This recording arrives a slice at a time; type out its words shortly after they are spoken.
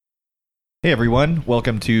Hey everyone,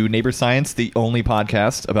 welcome to Neighbor Science, the only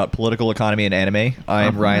podcast about political economy and anime.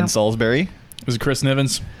 I'm Ryan Salisbury. This is Chris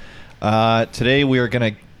Nivens. Today we are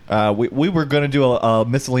gonna we were gonna do a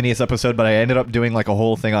miscellaneous episode, but I ended up doing like a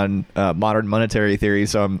whole thing on modern monetary theory,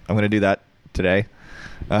 so I'm gonna do that today.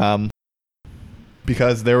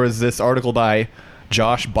 Because there was this article by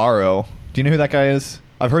Josh Barro. Do you know who that guy is?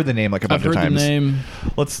 I've heard the name like a bunch of times. I've heard the name.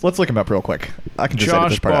 Let's look him up real quick. I can just edit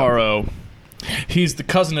this Josh part out. Barro. He's the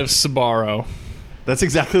cousin of Sabaro. That's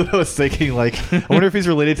exactly what I was thinking. Like, I wonder if he's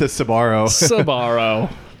related to Sabaro.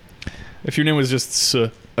 Sabaro. If your name was just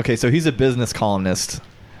Okay, so he's a business columnist,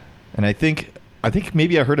 and I think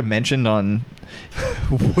maybe I heard him mentioned on.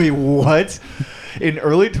 Wait, what? In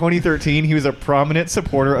early 2013, he was a prominent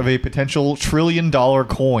supporter of a potential $1 trillion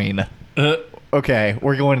coin. Okay,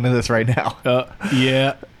 we're going into this right now.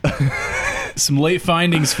 Yeah. Some late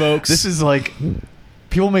findings, folks. This is like.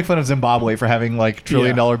 People make fun of Zimbabwe for having like $1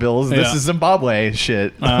 trillion bills. This is Zimbabwe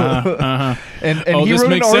shit. And he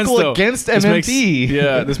wrote an article against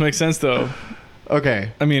MMT. This makes sense though.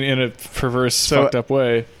 Okay. I mean, in a perverse, fucked up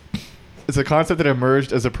way. It's a concept that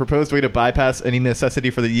emerged as a proposed way to bypass any necessity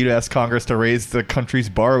for the U.S. Congress to raise the country's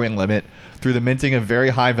borrowing limit through the minting of very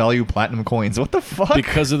high-value platinum coins. What the fuck?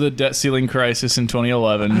 Because of the debt ceiling crisis in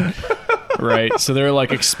 2011. Right, so they're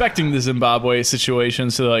like expecting the Zimbabwe situation,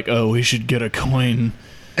 so they're like, oh, we should get a coin.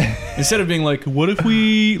 Instead of being like, what if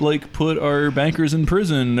we like put our bankers in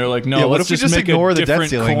prison? They're like, no, let's just make ignore a the different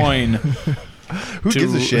debt ceiling. Coin. Who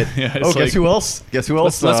gives a shit? Yeah, guess who else? Guess who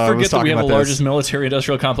else? Let's forget that we have the largest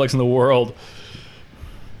military-industrial complex in the world.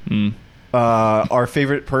 Our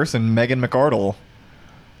favorite person, Megan McArdle,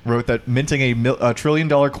 wrote that minting a $1 trillion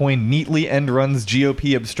coin neatly end runs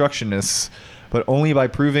GOP obstructionists, but only by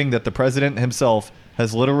proving that the president himself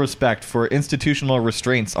has little respect for institutional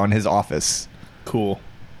restraints on his office. Cool.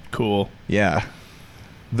 Yeah.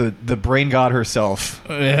 The brain god herself.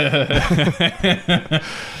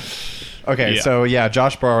 Okay, so yeah,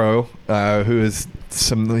 Josh Barro, who is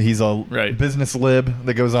he's a business lib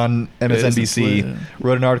that goes on MSNBC,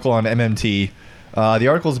 wrote an article on MMT. The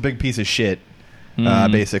article is a big piece of shit,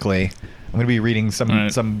 basically. I'm going to be reading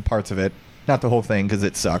some parts of it. Not the whole thing, because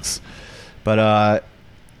it sucks. But,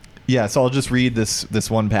 yeah, so I'll just read this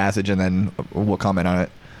one passage, and then we'll comment on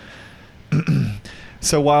it.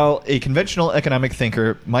 So while a conventional economic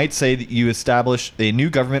thinker might say that you establish a new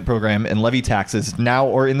government program and levy taxes now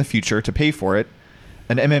or in the future to pay for it,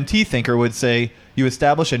 an MMT thinker would say you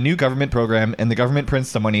establish a new government program and the government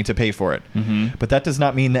prints the money to pay for it. But that does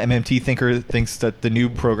not mean the MMT thinker thinks that the new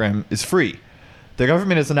program is free. The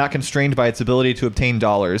government is not constrained by its ability to obtain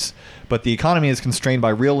dollars, but the economy is constrained by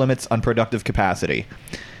real limits on productive capacity.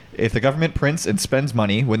 If the government prints and spends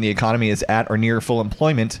money when the economy is at or near full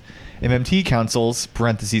employment, MMT counsels,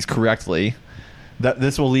 parentheses correctly, that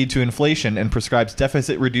this will lead to inflation and prescribes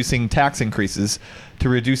deficit-reducing tax increases to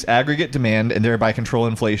reduce aggregate demand and thereby control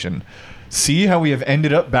inflation. See how we have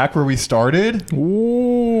ended up back where we started?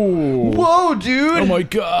 Ooh. Whoa, dude! Oh my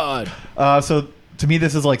god. So to me,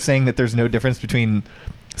 this is like saying that there's no difference between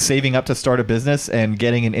saving up to start a business and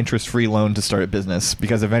getting an interest-free loan to start a business,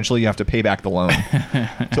 because eventually you have to pay back the loan.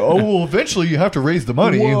 So, eventually you have to raise the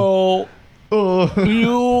money. Well,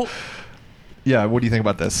 yeah, what do you think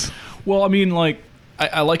about this? Well, I mean, like,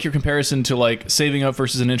 I like your comparison to, like, saving up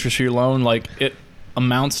versus an interest-free loan. Like, it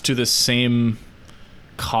amounts to the same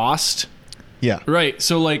cost. Yeah. Right.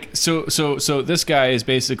 So, like, so this guy is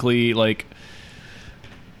basically, like,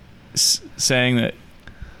 saying that,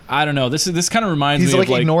 I don't know. This kind of reminds me of,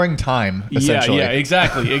 like, ignoring time, essentially. Yeah,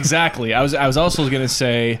 exactly. I was also going to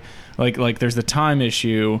say, like there's the time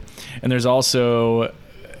issue, and there's also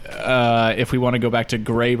if we want to go back to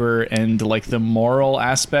Graeber and like the moral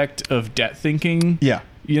aspect of debt thinking. Yeah.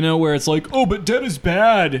 You know, where it's like, oh, but debt is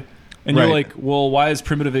bad. And you're like, well, why is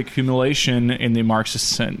primitive accumulation in the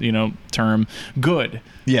Marxist, term good?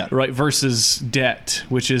 Yeah. Right. Versus debt,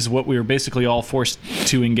 which is what we were basically all forced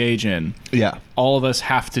to engage in. Yeah. All of us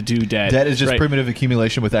have to do debt. Debt is just primitive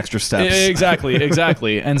accumulation with extra steps.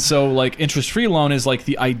 Exactly. And so, like, interest-free loan is like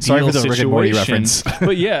the ideal Sorry for the situation. Rick and Morty reference. But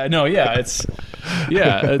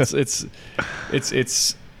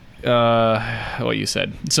it's what you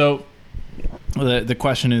said. So the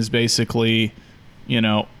question is basically,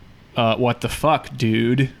 what the fuck,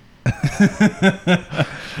 dude?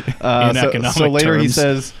 So later he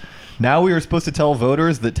says, now we are supposed to tell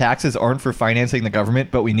voters that taxes aren't for financing the government,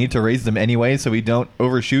 but we need to raise them anyway so we don't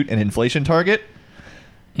overshoot an inflation target.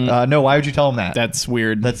 No, why would you tell them that? That's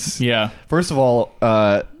weird. First of all,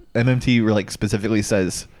 MMT like specifically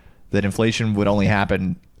says that inflation would only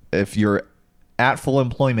happen if you're at full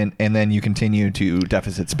employment and then you continue to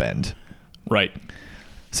deficit spend. Right.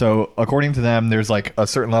 So according to them, there's like a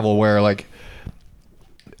certain level where like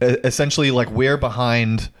essentially like we're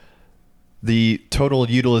behind the total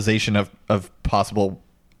utilization of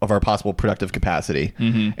our possible productive capacity,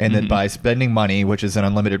 and that by spending money, which is an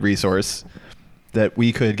unlimited resource, that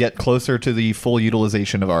we could get closer to the full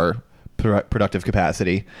utilization of our productive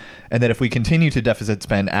capacity, and that if we continue to deficit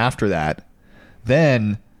spend after that,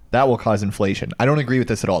 then that will cause inflation. I don't agree with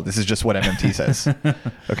this at all. This is just what MMT says.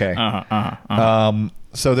 Okay.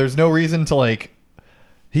 So there's no reason to like.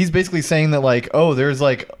 He's basically saying that like, oh, there's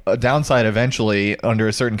like a downside eventually under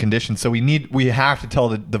a certain condition. So we have to tell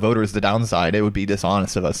the voters the downside. It would be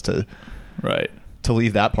dishonest of us to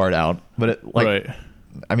leave that part out. But it, like,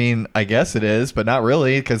 I mean, I guess it is, but not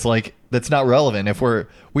really, because like that's not relevant. If we're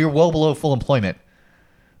well below full employment,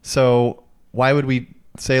 so why would we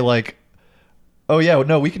say like, oh yeah,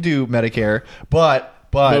 no, we could do Medicare, but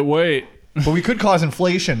wait, but we could cause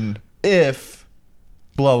inflation if.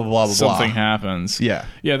 Blah blah blah blah. Something happens. Yeah.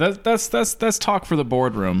 That's talk for the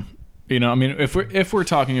boardroom. You know, I mean, if we're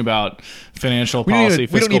talking about financial policy,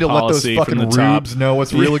 we don't need to let those fucking rubes know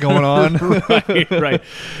what's really going on. right.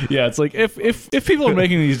 Yeah, it's like if people are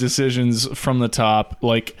making these decisions from the top,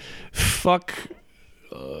 like fuck,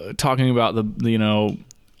 talking about the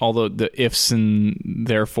all the ifs and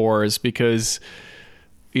therefores, because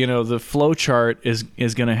the flow chart is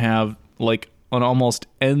going to have like an almost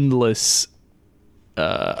endless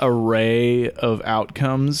array of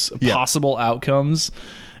outcomes, possible outcomes,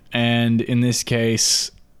 and in this case,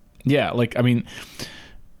 like I mean,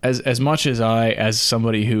 as much as as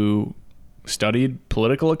somebody who studied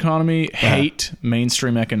political economy, hate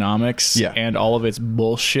mainstream economics and all of its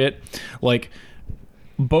bullshit, like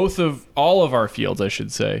all of our fields, I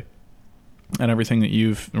should say, and everything that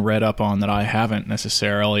you've read up on that I haven't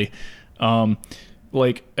necessarily,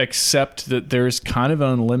 like accept that there's kind of an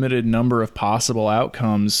unlimited number of possible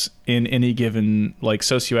outcomes in any given like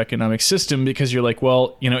socioeconomic system, because you're like,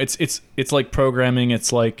 well, it's like programming.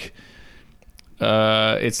 It's like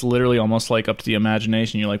it's literally almost like up to the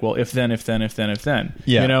imagination. You're like, well, if then,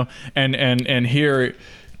 and here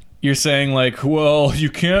you're saying like, well, you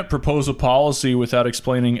can't propose a policy without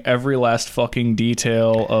explaining every last fucking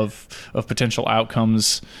detail of potential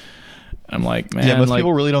outcomes. I'm like, man. Yeah, most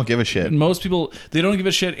people really don't give a shit. Most people, they don't give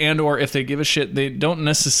a shit, and or if they give a shit, they don't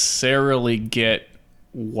necessarily get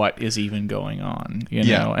what is even going on,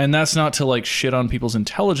 know? And that's not to like shit on people's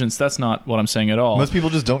intelligence. That's not what I'm saying at all. Most people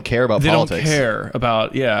just don't care about politics. They don't care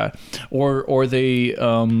about, or they...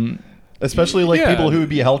 especially like people who would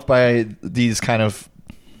be helped by these kind of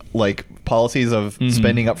like policies of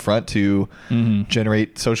spending up front to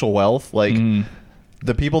generate social wealth. Like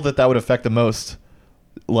the people that would affect the most,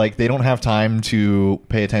 like they don't have time to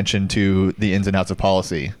pay attention to the ins and outs of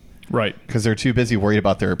policy, right? Because they're too busy worried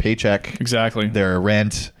about their paycheck, exactly, their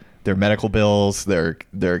rent, their medical bills, their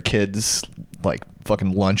kids like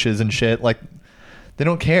fucking lunches and shit. Like they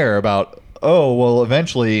don't care about, oh well,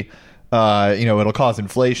 eventually it'll cause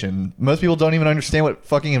inflation. Most people don't even understand what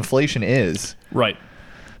fucking inflation is, right?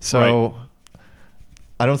 So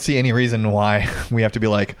I don't see any reason why we have to be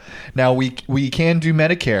like, now we can do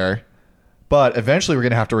Medicare, but eventually we're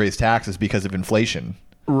going to have to raise taxes because of inflation.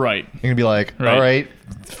 Right. You're going to be like, all right,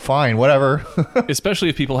 fine, whatever. Especially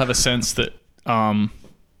if people have a sense that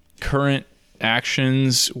current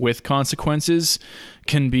actions with consequences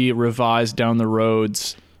can be revised down the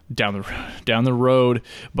road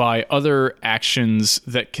by other actions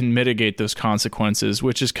that can mitigate those consequences,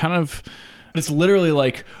 which is kind of, it's literally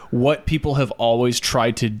like what people have always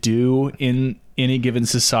tried to do in any given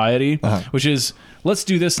society, which is, let's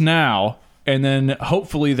do this now, and then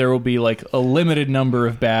hopefully there will be like a limited number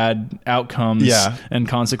of bad outcomes and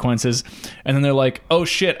consequences, and then they're like, oh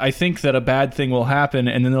shit, I think that a bad thing will happen,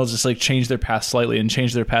 and then they'll just like change their path slightly and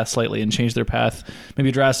change their path slightly and change their path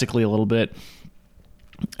maybe drastically a little bit.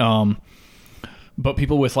 But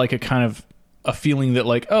people with like a kind of a feeling that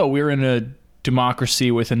like, oh, we're in a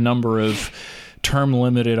democracy with a number of term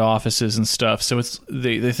limited offices and stuff, so it's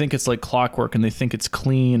they think it's like clockwork, and they think it's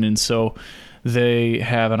clean, and so they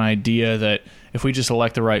have an idea that if we just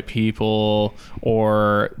elect the right people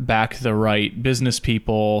or back the right business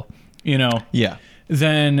people,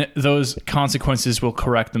 then those consequences will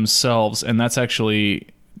correct themselves. And that's actually,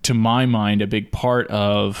 to my mind, a big part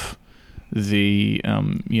of the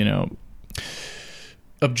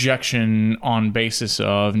objection on basis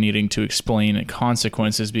of needing to explain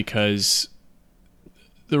consequences, because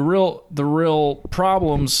the real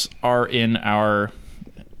problems are in our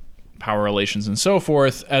power relations and so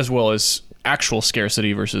forth, as well as actual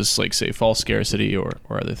scarcity versus like say false scarcity or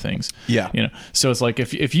other things. So it's like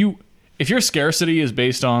if your scarcity is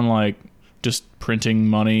based on like just printing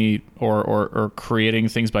money or creating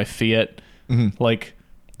things by fiat, like,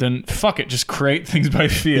 then fuck it, just create things by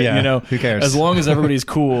fiat. Yeah, you know, who cares? As long as everybody's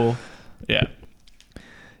cool. Yeah.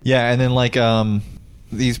 Yeah, and then like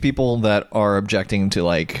these people that are objecting to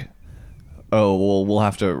like, oh well, we'll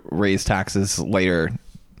have to raise taxes later,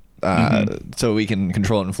 so we can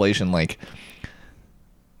control inflation, like,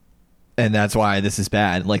 and that's why this is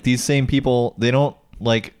bad. Like, these same people, they don't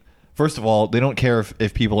like. First of all, they don't care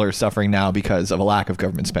if people are suffering now because of a lack of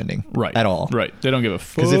government spending, right? At all, right? They don't give a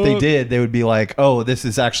fuck. Because if they did, they would be like, "Oh, this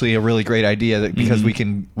is actually a really great idea because we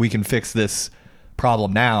can fix this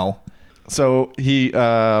problem now." So he,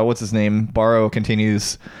 what's his name? Barrow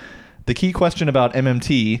continues. The key question about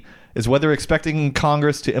MMT is whether expecting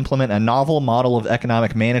Congress to implement a novel model of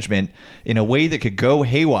economic management in a way that could go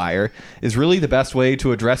haywire is really the best way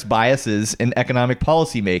to address biases in economic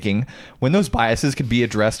policy making when those biases could be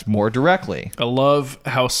addressed more directly. I love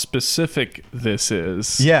how specific this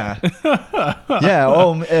is. Yeah. Yeah.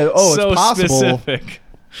 Oh, so it's possible. Specific.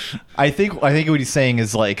 I think what he's saying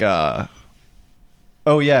is like, oh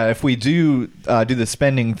yeah, if we do the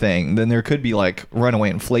spending thing, then there could be like runaway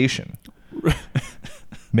inflation.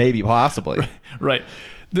 Maybe, possibly. Right.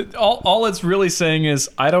 All it's really saying is,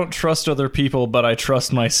 I don't trust other people, but I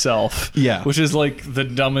trust myself. Yeah. Which is like the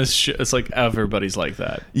dumbest shit. It's like everybody's like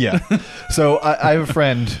that. Yeah. So I have a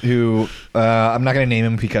friend who, I'm not going to name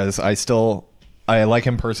him because I like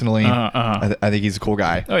him personally. I think he's a cool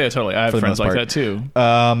guy. Oh yeah, totally. I have friends like that too.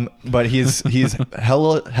 But he's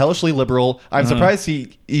hellishly liberal. I'm surprised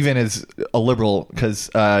he even is a liberal because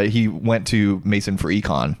he went to Mason for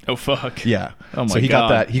econ. Oh fuck. Yeah. Oh my so he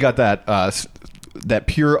god. got that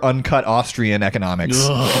pure uncut Austrian economics.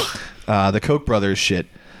 The Koch brothers shit.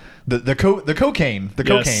 The cocaine.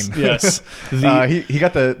 Yes. He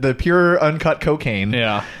got the pure uncut cocaine.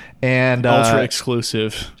 Yeah. And ultra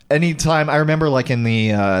exclusive. Anytime I remember, like in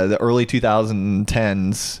the early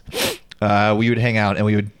 2010s, we would hang out and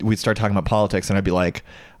we'd start talking about politics, and I'd be like,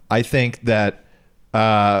 I think that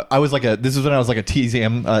this is when I was like a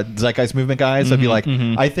TZM Zeitgeist movement guy. So I'd be like,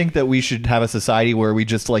 I think that we should have a society where we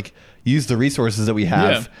just like use the resources that we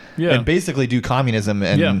have and basically do communism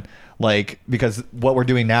and like, because what we're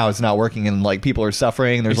doing now is not working and like people are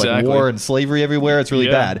suffering. There's like war and slavery everywhere. It's really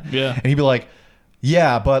bad. Yeah. And he'd be like,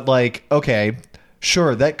 yeah, but like, okay,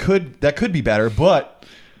 sure, that could be better, but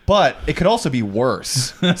it could also be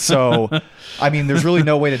worse. So, I mean, there's really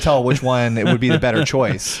no way to tell which one it would be the better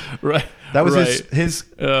choice. Right. That was his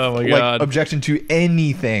oh my God. objection to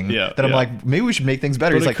anything. That I'm like, maybe we should make things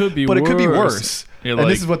better. But He's like, could be but worse. It could be worse. You're and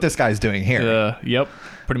like, this is what this guy's doing here. Yep,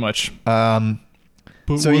 pretty much.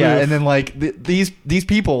 So yeah, and then like these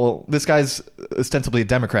people, this guy's ostensibly a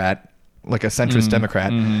Democrat. Like a centrist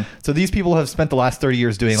Democrat. So these people have spent the last 30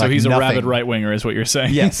 years doing so he's nothing. A rabid right-winger is what you're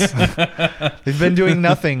saying. Yes. They've been doing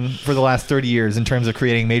nothing for the last 30 years in terms of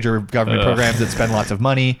creating major government programs that spend lots of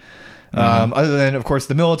money. Other than, of course,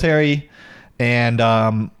 the military and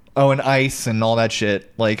ICE and all that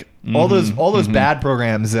shit. Like all those bad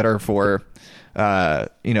programs that are for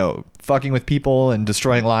fucking with people and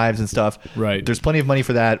destroying lives and stuff. Right. There's plenty of money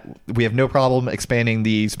for that. We have no problem expanding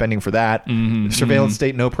the spending for that. Surveillance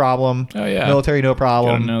state, no problem. Oh yeah. Military, no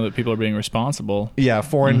problem. Gotta know that people are being responsible. Yeah.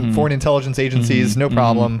 Foreign intelligence agencies, no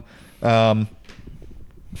problem. But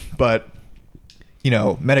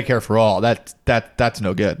Medicare for all, that's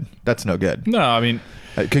no good. That's no good. No, I mean,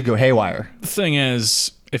 it could go haywire. The thing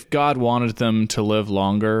is, if God wanted them to live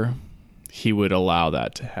longer, he would allow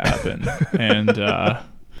that to happen. And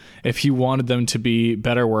if he wanted them to be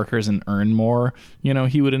better workers and earn more,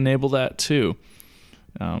 he would enable that too.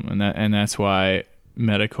 And that's why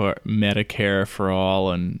Medicare for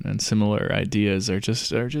all and similar ideas are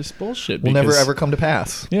just bullshit. Will never ever come to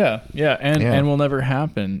pass. Yeah, and will never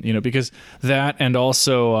happen. Because that, and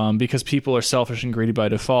also because people are selfish and greedy by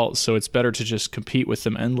default, so it's better to just compete with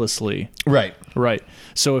them endlessly. Right.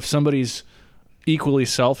 So if somebody's equally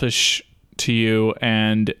selfish to you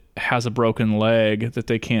and has a broken leg that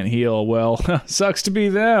they can't heal, well, sucks to be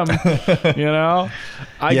them.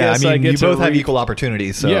 I guess I get you both have equal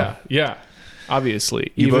opportunities. So yeah,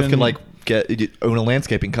 obviously, you both can own a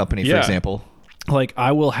landscaping company, for example. Like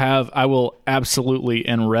I will absolutely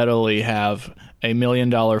and readily have $1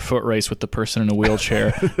 million foot race with the person in a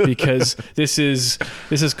wheelchair because this is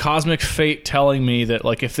cosmic fate telling me that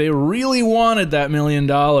like if they really wanted that $1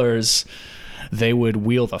 million, they would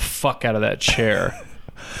wheel the fuck out of that chair.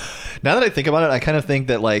 Now that I think about it, I kind of think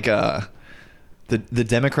that like the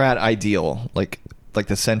Democrat ideal, like the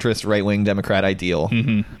centrist right-wing Democrat ideal,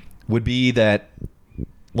 would be that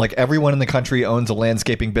like everyone in the country owns a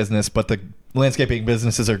landscaping business, but landscaping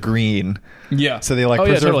businesses are green. Yeah. So they like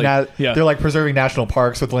preserve. They're like preserving national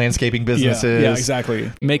parks with landscaping businesses. Yeah,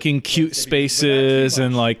 exactly. Making cute spaces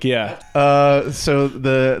and like So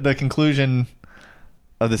the conclusion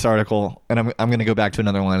of this article, and I'm going to go back to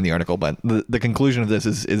another line in the article, but the conclusion of this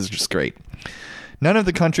is just great. None of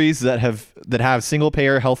the countries that have single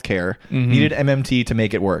payer health care needed MMT to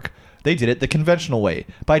make it work. They did it the conventional way,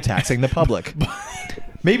 by taxing the public.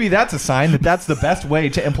 Maybe that's a sign that that's the best way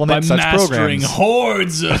to implement such programs. By mastering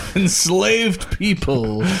hordes of enslaved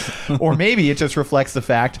people. Or maybe it just reflects the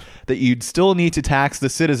fact that you'd still need to tax the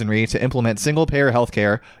citizenry to implement single-payer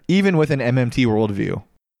healthcare, even with an MMT worldview.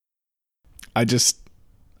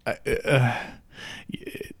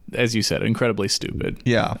 As you said, incredibly stupid.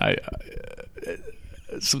 Yeah.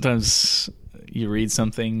 Sometimes you read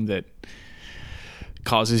something that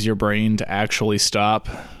causes your brain to actually stop,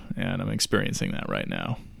 and I'm experiencing that right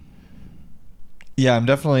now. Yeah, I'm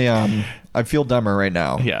definitely I feel dumber right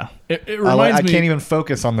now. Yeah. It reminds me, I can't even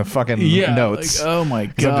focus on the fucking notes. Like, oh my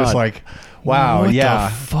god. I'm just like, wow, what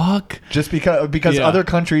the fuck? Just because other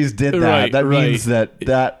countries did that, means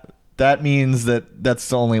that means that that's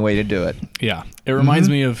the only way to do it. Yeah. It reminds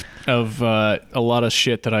me of a lot of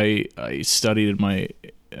shit that I studied in my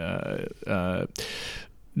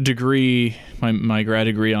degree, my grad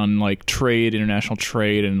degree on like trade, international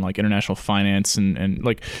trade, and like international finance and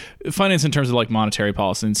like finance in terms of like monetary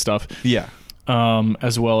policy and stuff. Yeah.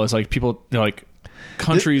 As well as like people like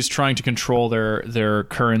countries trying to control their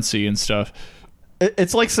currency and stuff.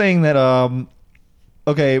 It's like saying that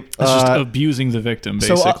okay, it's just abusing the victim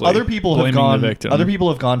basically. So other people have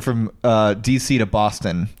gone from DC to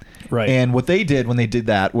Boston. Right. And what they did when they did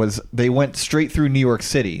that was they went straight through New York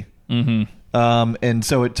City. Mm-hmm. And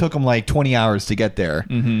so it took them like 20 hours to get there.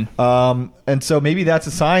 Mm-hmm. And so maybe that's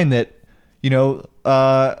a sign that,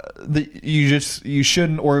 that you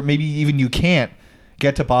shouldn't, or maybe even you can't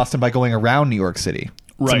get to Boston by going around New York City.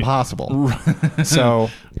 It's impossible. So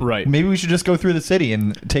maybe we should just go through the city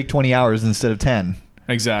and take 20 hours instead of 10.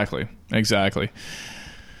 Exactly.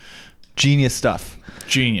 Genius stuff.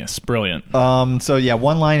 Genius. Brilliant. So yeah,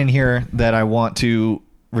 one line in here that I want to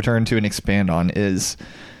return to and expand on is: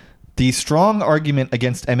 the strong argument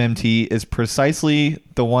against MMT is precisely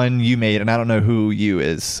the one you made, and I don't know who you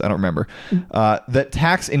is. I don't remember. That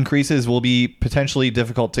tax increases will be potentially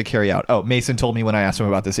difficult to carry out. Oh, Mason told me when I asked him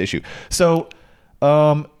about this issue. So,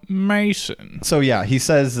 Mason. So yeah, he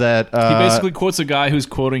says that he basically quotes a guy who's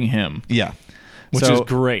quoting him. Yeah, which is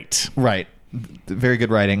great. Right. Very good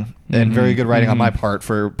writing, and very good writing on my part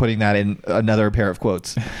for putting that in another pair of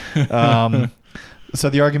quotes. So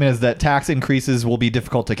the argument is that tax increases will be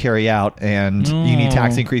difficult to carry out, and you need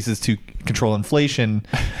tax increases to control inflation.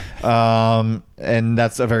 And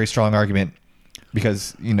that's a very strong argument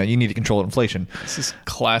because, you need to control inflation. This is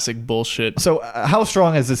classic bullshit. So how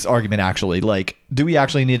strong is this argument actually? Like, do we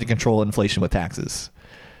actually need to control inflation with taxes?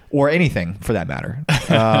 Or anything, for that matter?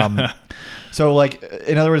 So, like,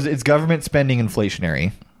 in other words, is government spending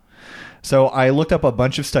inflationary? So I looked up a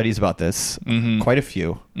bunch of studies about this, quite a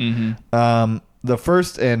few. The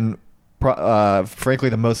first and frankly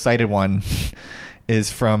the most cited one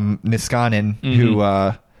is from Niskanen, who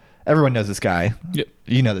everyone knows this guy. Yep.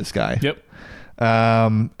 You know this guy. Yep.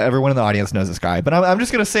 Everyone in the audience knows this guy, but I'm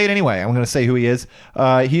just going to say it anyway. I'm going to say who he is.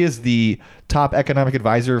 He is the top economic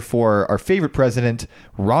advisor for our favorite president,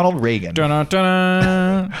 Ronald Reagan.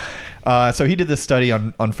 So he did this study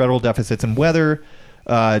on federal deficits and whether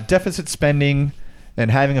deficit spending and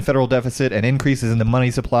having a federal deficit and increases in the money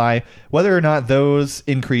supply, whether or not those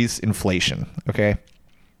increase inflation. Okay.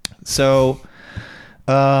 So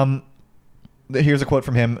here's a quote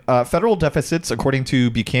from him. Federal deficits, according to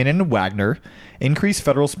Buchanan and Wagner, increase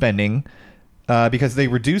federal spending because they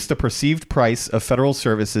reduce the perceived price of federal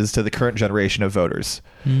services to the current generation of voters.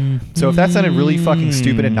 So if that sounded really fucking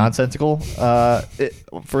stupid and nonsensical,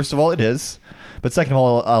 first of all, it is. But second of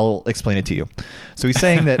all, I'll explain it to you. So he's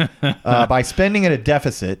saying that by spending at a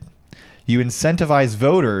deficit, you incentivize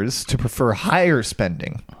voters to prefer higher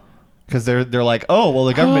spending. Because they're like, oh, well,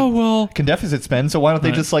 the government can deficit spend, so why don't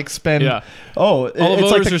they just like spend? Yeah. Oh, all the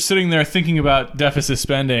voters are sitting there thinking about deficit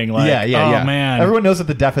spending. Like, yeah. Man, everyone knows what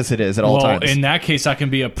the deficit is at all times. In that case, I can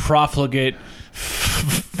be a profligate,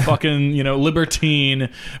 fucking libertine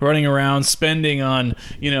running around spending on.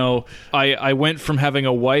 I went from having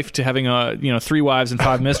a wife to having 3 wives and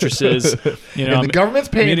 5 mistresses. And the government's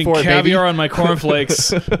paying for it, caviar baby. on my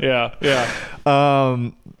cornflakes. Yeah.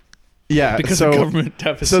 Yeah, because of government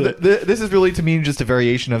deficit. So this is really, to me, just a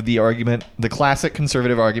variation of the argument, the classic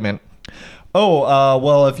conservative argument.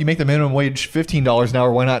 Well, if you make the minimum wage $15 an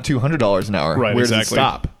hour, why not $200 an hour? Right, Where exactly. does it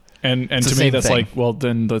stop? And to me, that's thing. Like, well,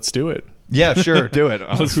 then let's do it. Yeah, sure, do it.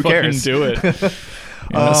 Let's Who fucking cares? do it.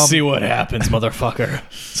 Let's see what happens, motherfucker.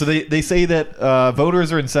 So they say that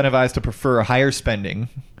voters are incentivized to prefer higher spending,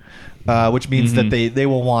 which means that they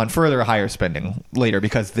will want further higher spending later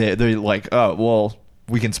because they're like, oh, well,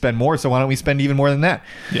 we can spend more, so why don't we spend even more than that?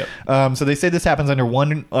 Yep. So they say this happens under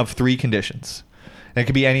one of three conditions. And it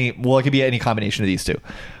could be any combination of these two.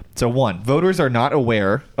 So 1, voters are not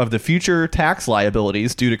aware of the future tax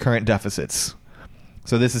liabilities due to current deficits.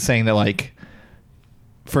 So this is saying that, like,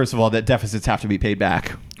 first of all, that deficits have to be paid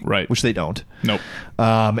back, right? Which they don't. Nope.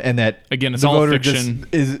 And that again, it's all fiction.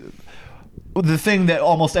 Is the thing that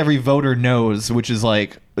almost every voter knows, which is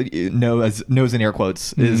like knows in air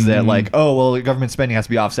quotes, is that like, oh well, government spending has to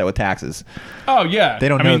be offset with taxes. Oh yeah, they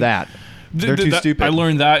don't know that. They're too stupid. I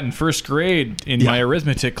learned that in first grade in my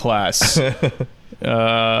arithmetic class.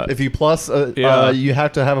 If you plus, you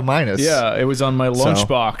have to have a minus. Yeah, it was on my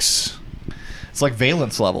lunchbox. It's like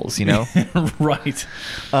valence levels, you know? Right.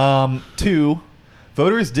 2,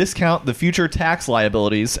 voters discount the future tax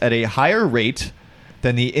liabilities at a higher rate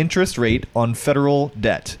than the interest rate on federal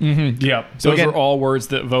debt. Mm-hmm. Yeah. Those are all words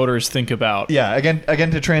that voters think about. Yeah.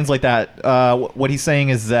 Again, to translate that, what he's saying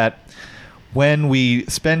is that when we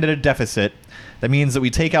spend at a deficit, that means that we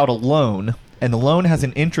take out a loan, and the loan has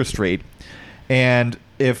an interest rate. And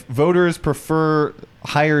if voters prefer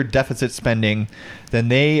higher deficit spending, then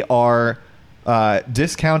they are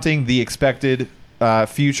discounting the expected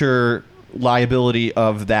future liability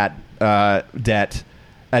of that debt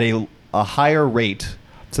at a higher rate.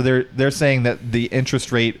 So they're saying that the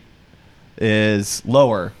interest rate is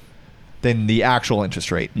lower than the actual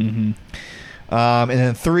interest rate. Mm-hmm. And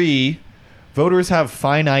then 3, voters have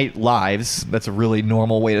finite lives. That's a really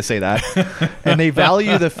normal way to say that. And they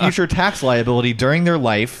value the future tax liability during their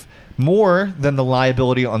life more than the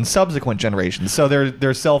liability on subsequent generations. So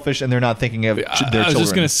they're selfish and they're not thinking of their children. I was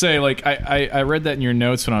just going to say, like, I read that in your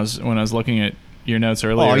notes when I was looking at your notes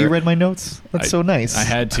earlier. Oh, you read my notes? That's so nice. I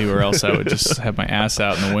had to, or else I would just have my ass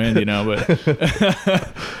out in the wind, you know.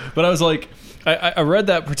 But I was like, I read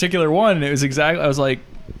that particular one, and it was exactly. I was like,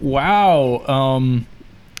 wow.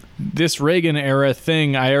 This Reagan era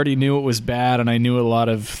thing, I already knew it was bad, and I knew a lot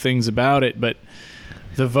of things about it, but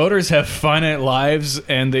the voters have finite lives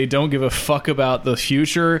and they don't give a fuck about the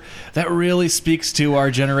future. That really speaks to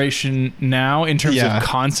our generation now in terms of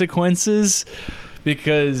consequences,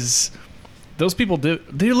 because those people they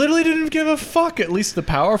literally didn't give a fuck, at least the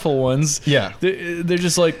powerful ones. Yeah. They're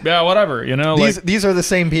just like, yeah, whatever, you know? These are the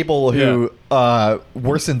same people who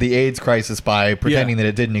worsened the AIDS crisis by pretending that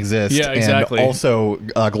it didn't exist. Yeah, exactly. And also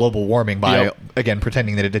global warming by, again,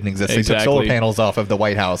 pretending that it didn't exist. Exactly. They took solar panels off of the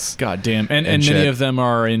White House. God damn. And many of them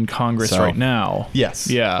are in Congress right now. Yes.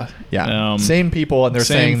 Yeah. Yeah. Same people, and they're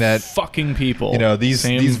saying that fucking people. You know, these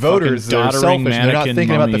voters are selfish. They're not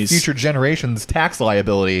thinking about the future generations' tax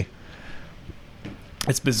liability.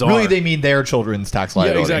 It's bizarre. Really, they mean their children's tax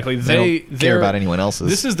liability. Yeah, exactly. They don't care about anyone else's.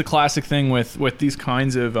 This is the classic thing with these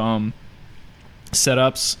kinds of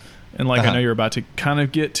setups, and like I know you're about to kind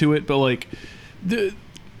of get to it, but like the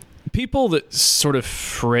people that sort of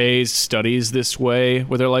phrase studies this way,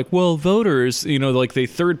 where they're like, well, voters, you know, like they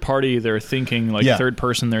third party their thinking, like third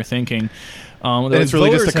person their thinking. And it's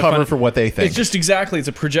really just a cover for what they think. It's just it's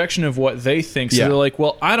a projection of what they think. So they're like,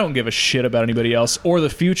 well, I don't give a shit about anybody else or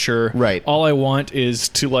the future. Right. All I want is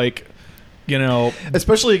to, like, you know...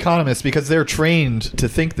 Especially economists, because they're trained to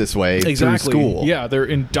think this way through school. Yeah, they're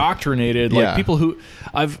indoctrinated. Like, people who...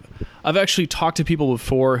 I've actually talked to people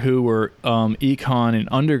before who were econ in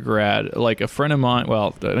undergrad. Like, a friend of mine,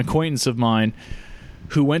 well, an acquaintance of mine,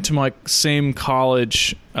 who went to my same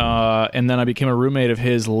college, and then I became a roommate of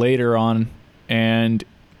his later on. And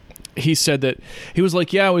he said that he was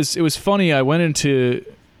like, yeah, it was funny. I went to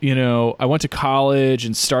college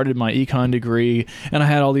and started my econ degree, and I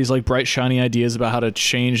had all these like bright, shiny ideas about how to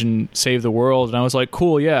change and save the world. And I was like,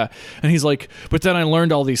 cool, yeah. And he's like, but then I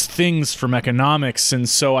learned all these things from economics, and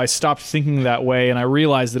so I stopped thinking that way, and I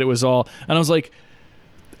realized that it was all. And I was like,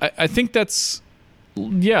 I think that's.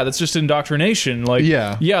 Yeah, that's just indoctrination. Like,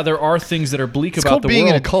 yeah, there are things that are bleak about the world. It's called being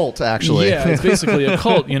in a cult, actually. Yeah, it's basically a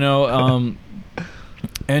cult, you know.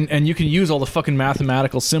 And you can use all the fucking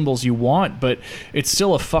mathematical symbols you want, but it's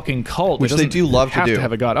still a fucking cult. Which they do love to do. To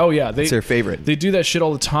have a god. Oh yeah, it's their favorite. They do that shit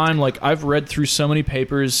all the time. Like, I've read through so many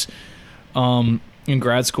papers in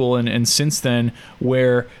grad school and since then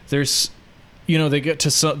where there's, you know, they get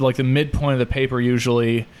to like the midpoint of the paper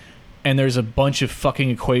usually, and there's a bunch of fucking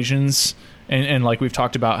equations. And like we've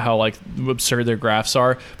talked about how like absurd their graphs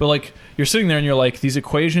are, but like you're sitting there and you're like, these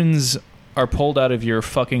equations are pulled out of your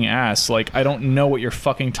fucking ass. Like, I don't know what you're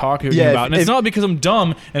fucking talking about. And it's not because I'm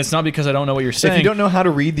dumb, and it's not because I don't know what you're saying. If you don't know how to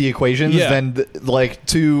read the equations, then like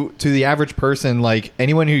to the average person, like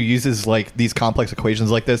anyone who uses like these complex equations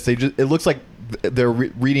like this, it looks like they're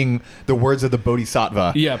reading the words of the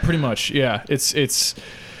Bodhisattva. Yeah, pretty much. Yeah, it's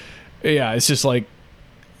just like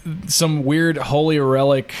some weird holy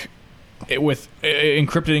relic with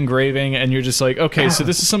encrypted engraving, and you're just like, okay, so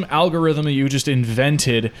this is some algorithm that you just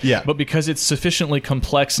invented, but because it's sufficiently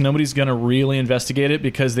complex, nobody's gonna really investigate it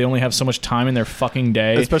because they only have so much time in their fucking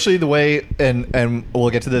day. Especially the way, and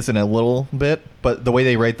we'll get to this in a little bit, but the way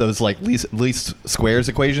they write those like least squares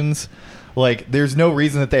equations, like there's no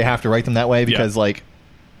reason that they have to write them that way because like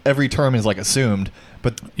every term is like assumed,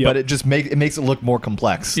 but it just makes it look more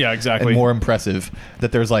complex, exactly, and more impressive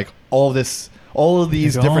that there's like all of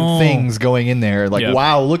these different things going in there. Like,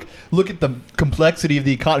 wow, look at the complexity of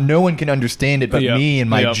the economy. No one can understand it but me and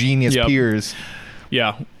my genius peers.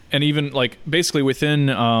 Yeah, and even like basically within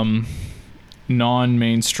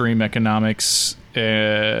non-mainstream economics,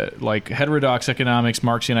 like heterodox economics,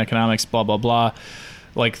 Marxian economics, blah blah blah.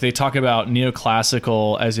 Like they talk about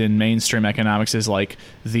neoclassical as in mainstream economics as like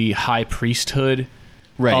the high priesthood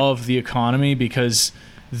of the economy because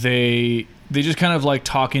they just kind of like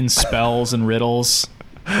talk in spells and riddles.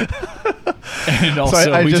 And also,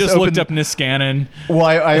 so we just looked up Niskanen. Well,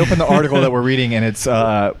 I opened the article that we're reading, and it's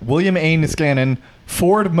William A. Niskanen,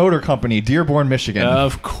 Ford Motor Company, Dearborn, Michigan.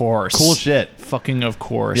 Of course. Cool shit. Fucking of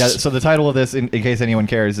course. Yeah, so the title of this, in case anyone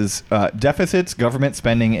cares, is Deficits, Government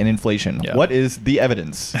Spending, and Inflation. Yeah. What is the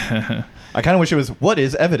evidence? I kind of wish it was, what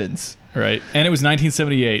is evidence? Right. And it was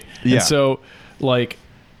 1978. Yeah. And so, like,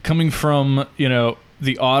 coming from,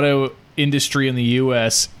 the auto industry in the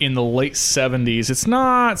U.S. in the late 70s, it's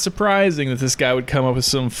not surprising that this guy would come up with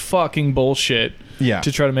some fucking bullshit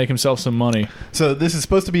to try to make himself some money. So this is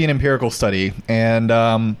supposed to be an empirical study, and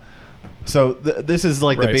this is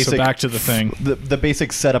like the basic. So back to the thing, the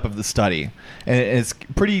basic setup of the study, and it's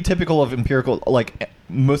pretty typical of empirical. Like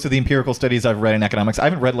most of the empirical studies I've read in economics, I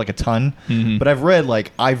haven't read like a ton, but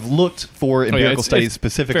I've looked for empirical studies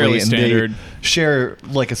specifically, and standard. They share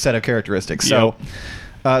like a set of characteristics. So.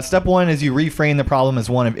 Step one is you reframe the problem as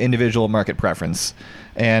one of individual market preference.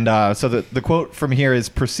 And so the quote from here is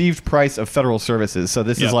perceived price of federal services. So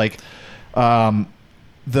this is like the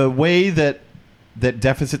way that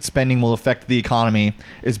deficit spending will affect the economy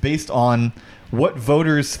is based on what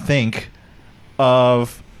voters think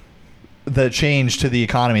of the change to the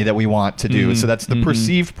economy that we want to do. So that's the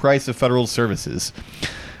perceived price of federal services.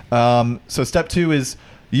 So step two is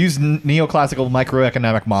use neoclassical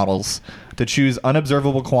microeconomic models to choose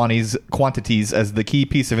unobservable quantities as the key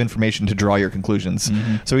piece of information to draw your conclusions.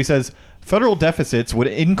 So he says federal deficits would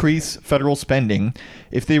increase federal spending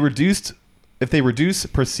if they reduce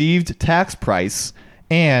perceived tax price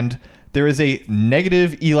and there is a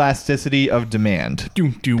negative elasticity of demand.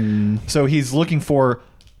 So he's looking for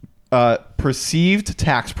perceived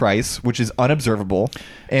tax price, which is unobservable,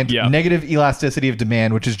 and negative elasticity of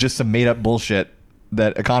demand, which is just some made up bullshit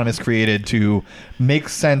that economists created to make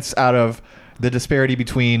sense out of the disparity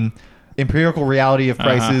between empirical reality of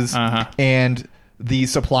prices and the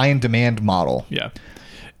supply and demand model. Yeah.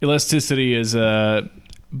 Elasticity is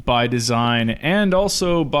by design and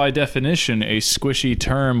also by definition a squishy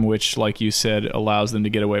term which, like you said, allows them to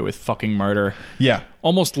get away with fucking murder. Yeah.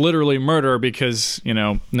 Almost literally murder because,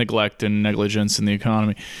 neglect and negligence in the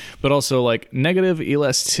economy. But also like negative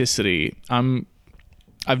elasticity.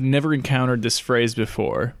 I've never encountered this phrase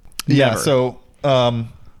before. Yeah, never. So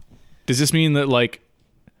does this mean that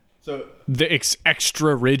it's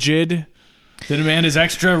extra rigid? The demand is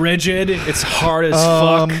extra rigid. It's hard as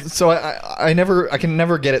fuck. So I can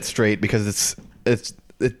never get it straight because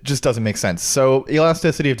it just doesn't make sense. So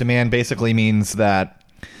elasticity of demand basically means that.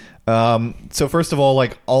 So first of all,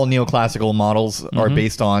 like all neoclassical models are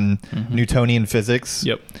based on Newtonian physics.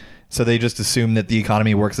 Yep. So they just assume that the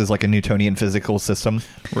economy works as like a Newtonian physical system.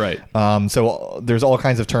 Right. So there's all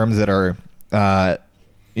kinds of terms that are,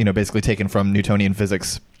 basically taken from Newtonian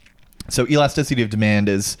physics. So elasticity of demand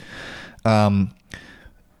is,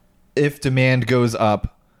 if demand goes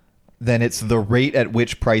up, then it's the rate at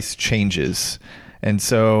which price changes. And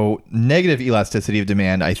so negative elasticity of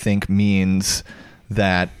demand, I think, means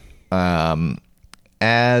that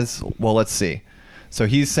let's see. So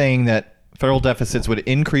he's saying that federal deficits would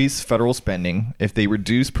increase federal spending if they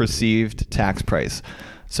reduce perceived tax price.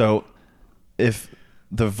 So if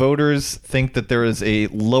the voters think that there is a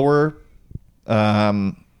lower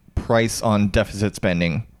price on deficit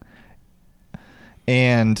spending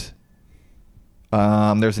and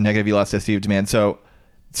there's a negative elasticity of demand. So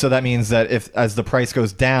that means that as the price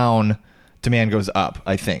goes down, demand goes up.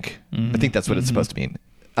 I think that's what it's supposed to mean.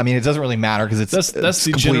 I mean, it doesn't really matter because that's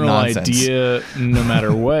the general nonsense. idea, no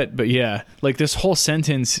matter what. But yeah, like this whole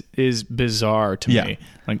sentence is bizarre to me.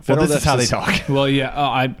 Like, this is how they talk. Well, yeah,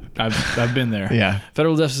 I've been there. Yeah,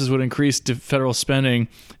 federal deficits would increase to federal spending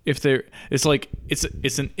if they're. It's like it's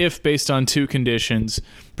an if based on two conditions: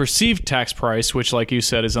 perceived tax price, which, like you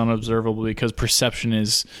said, is unobservable because perception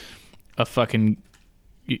is a fucking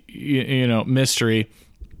mystery,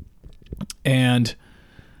 and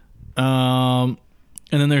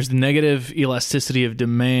then there's the negative elasticity of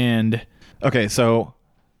demand. Okay, so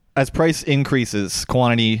as price increases,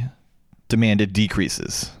 quantity demanded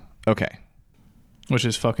decreases. Okay. Which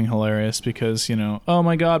is fucking hilarious because, oh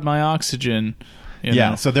my God, my oxygen.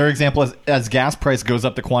 So their example is as gas price goes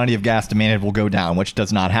up, the quantity of gas demanded will go down, which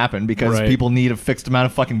does not happen because people need a fixed amount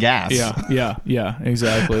of fucking gas. Yeah,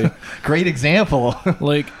 exactly. Great example.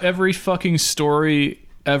 Like every fucking story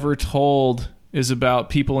ever told is about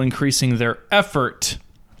people increasing their effort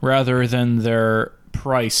rather than their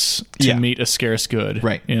price to meet a scarce good.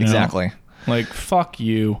 Right, exactly. Like, fuck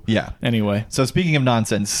you. Yeah. Anyway. So speaking of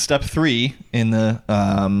nonsense, step 3 in the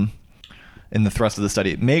thrust of the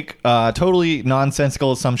study, make totally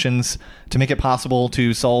nonsensical assumptions to make it possible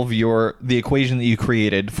to solve the equation that you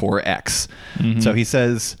created for X. So he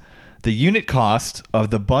says the unit cost of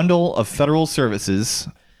the bundle of federal services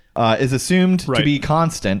is assumed to be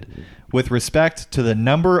constant with respect to the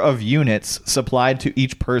number of units supplied to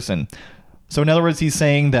each person. So in other words, he's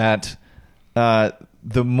saying that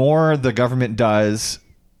the more the government does,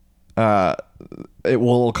 it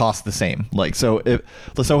will cost the same. Like, so if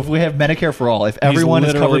we have Medicare for all, if everyone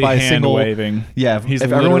is covered by a single, if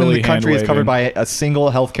everyone in the country is covered by a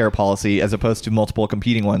single healthcare policy as opposed to multiple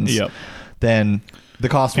competing ones, then the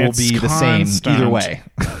cost will be the same either way.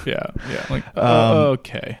 Yeah. Like,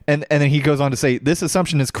 okay. And then he goes on to say this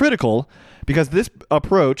assumption is critical because his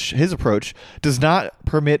approach, does not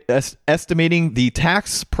permit estimating the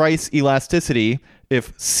tax price elasticity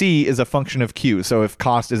if C is a function of Q. So if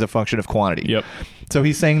cost is a function of quantity. Yep. So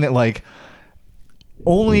he's saying that like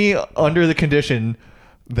only under the condition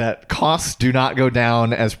that costs do not go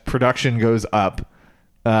down as production goes up,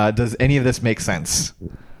 does any of this make sense.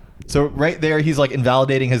 So right there, he's like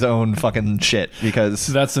invalidating his own fucking shit because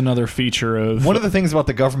that's another feature of one of the things about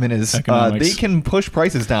the government is they can push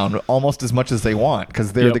prices down almost as much as they want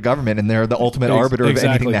because they're the government and they're the ultimate arbiter of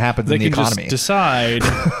anything that happens in the economy. They can just decide.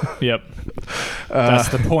 Yep. That's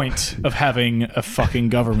the point of having a fucking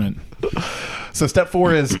government. So step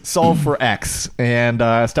 4 is solve for X, and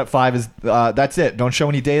step 5 is that's it. Don't show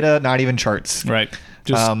any data, not even charts. Right.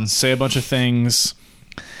 Just say a bunch of things.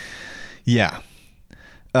 Yeah.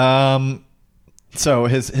 So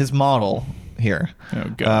his model here. Oh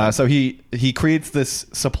God. So he creates this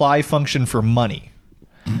supply function for money,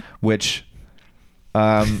 which,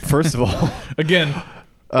 first of all, again,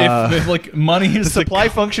 if like money is the supply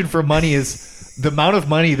function for money is the amount of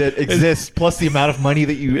money that exists plus the amount of money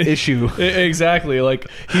that you issue. Exactly. Like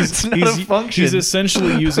he's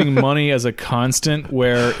essentially using money as a constant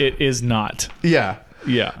where it is not. Yeah.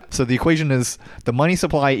 Yeah. So the equation is the money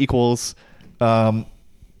supply equals,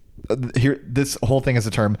 here, this whole thing is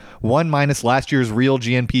a term, 1 minus last year's real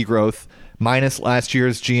GNP growth minus last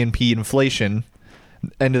year's GNP inflation,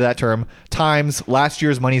 end of that term, times last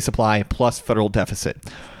year's money supply plus federal deficit.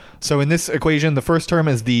 So in this equation, the first term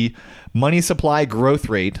is the money supply growth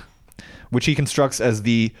rate, which he constructs as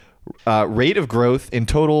the rate of growth in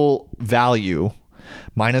total value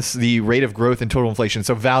minus the rate of growth in total inflation.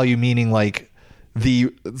 So value meaning like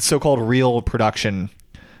the so-called real production,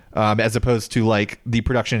 as opposed to like the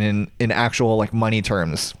production in actual like money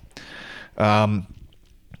terms,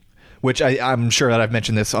 which I'm sure that I've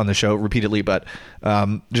mentioned this on the show repeatedly, but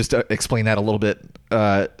just to explain that a little bit,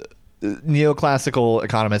 neoclassical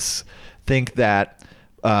economists think that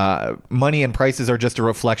money and prices are just a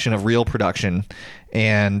reflection of real production,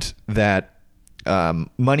 and that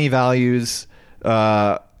money values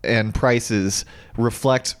and prices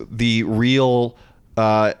reflect the real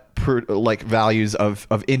values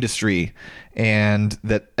of industry, and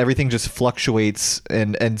that everything just fluctuates,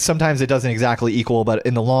 and sometimes it doesn't exactly equal, but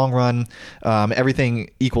in the long run everything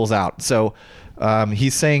equals out. So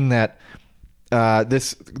he's saying that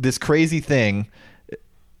this crazy thing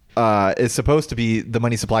is supposed to be the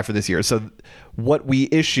money supply for this year. So what we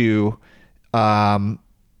issue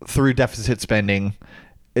through deficit spending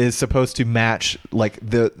is supposed to match like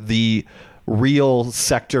the real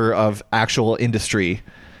sector of actual industry,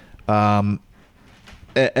 and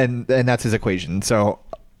that's his equation. So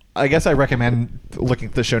I guess I recommend looking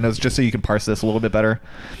at the show notes just so you can parse this a little bit better.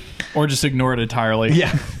 Or just ignore it entirely.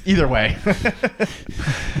 Yeah, either way.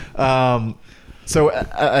 So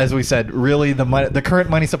as we said, really the current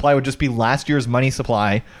money supply would just be last year's money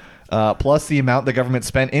supply plus the amount the government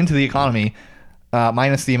spent into the economy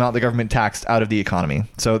minus the amount the government taxed out of the economy.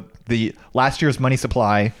 So the last year's money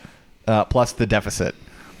supply plus the deficit.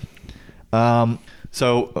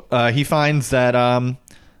 So he finds that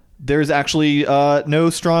there's actually no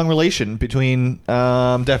strong relation between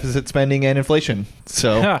deficit spending and inflation.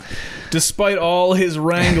 So, despite all his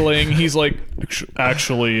wrangling, he's like,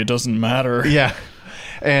 actually, it doesn't matter. Yeah.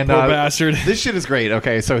 And poor bastard. This shit is great.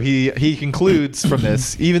 Okay, so he concludes from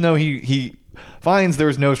this, even though he finds there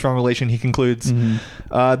is no strong relation, he concludes,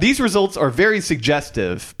 these results are very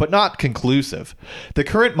suggestive, but not conclusive. The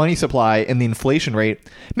current money supply and the inflation rate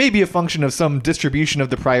may be a function of some distribution of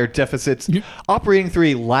the prior deficits operating through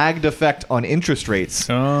a lagged effect on interest rates.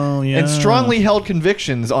 Oh, yeah. And strongly held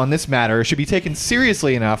convictions on this matter should be taken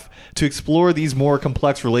seriously enough to explore these more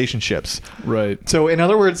complex relationships. Right. So, in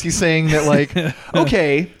other words, he's saying that, like,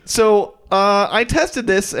 okay, so... I tested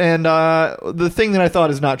this, and the thing that I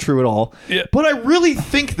thought is not true at all. Yeah. But I really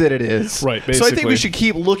think that it is. Right, basically. So I think we should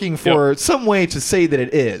keep looking for some way to say that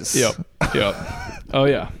it is. Yep. Oh,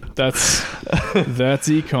 yeah. That's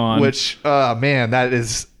econ. Which, man, that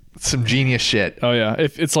is some genius shit. Oh, yeah.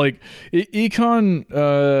 If it's like econ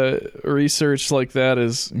research like that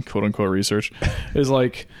is, quote-unquote research, is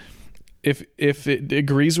like... If it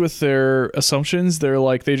agrees with their assumptions, they're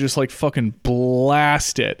like, they just like fucking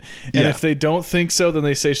blast it. And if they don't think so, then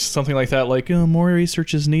they say something like that, like, oh, more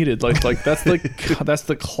research is needed. Like that's that's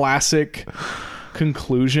the classic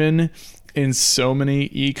conclusion in so many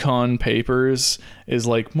econ papers is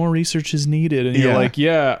like, more research is needed. And you're like,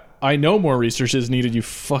 yeah, I know more research is needed, you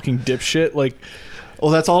fucking dipshit. Like,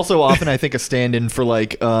 well, that's also often, I think, a stand-in for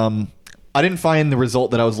like, I didn't find the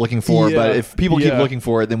result that I was looking for, but if people keep looking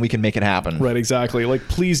for it, then we can make it happen. Right, exactly. Like,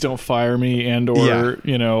 please don't fire me and or,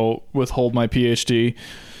 withhold my PhD.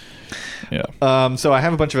 Yeah. So I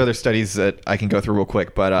have a bunch of other studies that I can go through real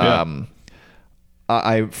quick, but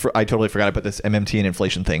I totally forgot to put this MMT and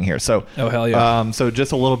inflation thing here. So, oh, hell yeah. So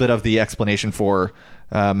just a little bit of the explanation for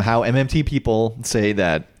how MMT people say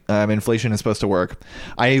that inflation is supposed to work.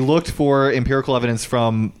 I looked for empirical evidence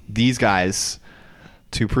from these guys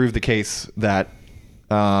to prove the case that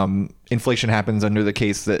inflation happens under the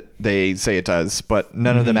case that they say it does, but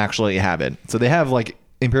none of them actually have it. So they have like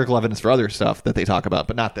empirical evidence for other stuff that they talk about,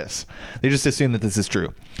 but not this. They just assume that this is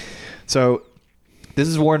true. So this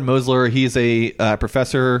is Warren Mosler. He's a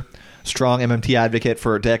professor, strong MMT advocate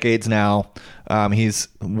for decades now. He's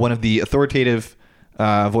one of the authoritative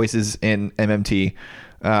voices in MMT.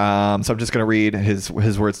 So I'm just going to read his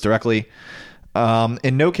words directly.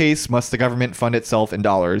 In no case must the government fund itself in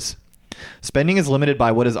dollars. Spending is limited by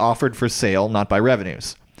what is offered for sale, not by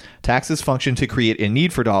revenues. Taxes function to create a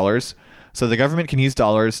need for dollars, so the government can use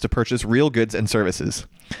dollars to purchase real goods and services.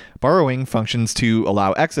 Borrowing functions to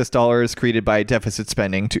allow excess dollars created by deficit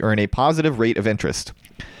spending to earn a positive rate of interest.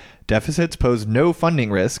 Deficits pose no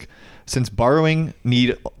funding risk, since borrowing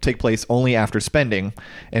need take place only after spending,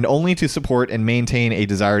 and only to support and maintain a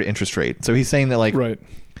desired interest rate. So he's saying that, like... Right.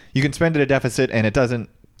 You can spend at a deficit, and it doesn't,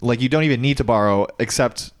 like, you don't even need to borrow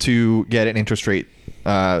except to get an interest rate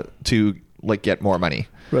to, like, get more money.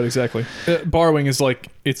 Right, exactly. Borrowing is like,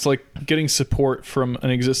 it's like getting support from an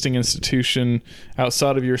existing institution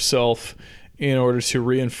outside of yourself in order to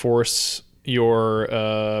reinforce your,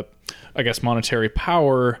 I guess, monetary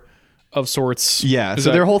power of sorts. Yeah.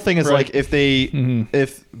 So their whole thing is like, if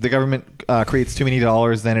if the government creates too many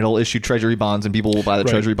dollars, then it'll issue treasury bonds, and people will buy the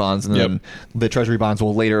treasury bonds, and then the treasury bonds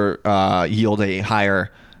will later yield a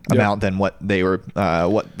higher amount than what they were,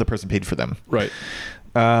 what the person paid for them. Right.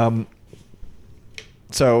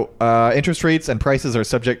 So interest rates and prices are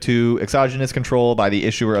subject to exogenous control by the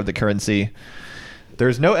issuer of the currency.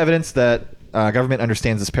 There's no evidence that government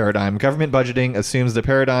understands this paradigm. Government budgeting assumes the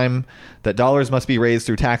paradigm that dollars must be raised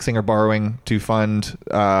through taxing or borrowing to fund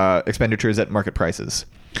expenditures at market prices.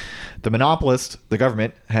 The monopolist, the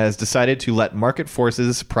government, has decided to let market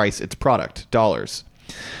forces price its product, dollars.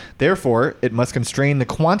 Therefore, it must constrain the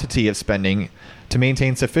quantity of spending to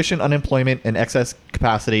maintain sufficient unemployment and excess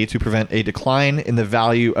capacity to prevent a decline in the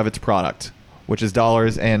value of its product, which is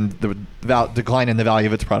dollars, and the decline in the value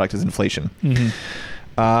of its product is inflation.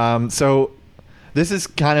 So this is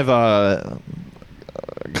kind of a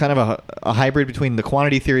hybrid between the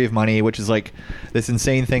quantity theory of money, which is like this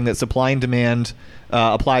insane thing that supply and demand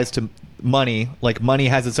applies to money. Like, money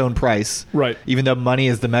has its own price, right? Even though money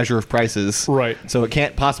is the measure of prices, right? So it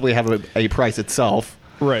can't possibly have a price itself.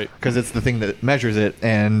 right? Because it's the thing that measures it,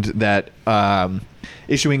 and that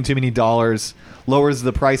issuing too many dollars lowers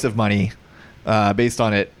the price of money based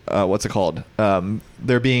on it. What's it called?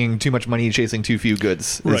 There being too much money chasing too few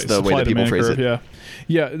goods is the way that people phrase it.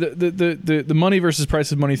 Yeah. The money versus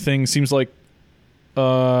price of money thing seems like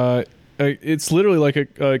it's literally like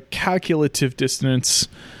a calculative dissonance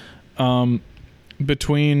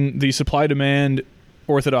between the supply demand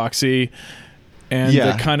orthodoxy and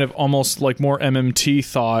the kind of almost like more MMT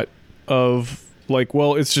thought of like,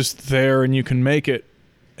 well, it's just there and you can make it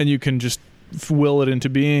and you can just will it into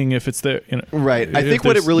being if it's there. Right. I think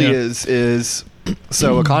what it really is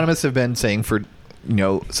so economists have been saying for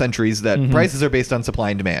centuries that prices are based on supply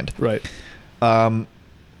and demand. Right. But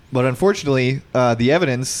unfortunately, the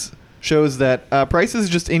evidence shows that prices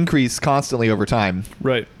just increase constantly over time.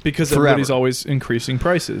 Right. Because everybody's always increasing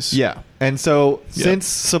prices. Yeah. And so since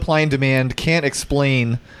supply and demand can't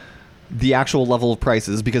explain the actual level of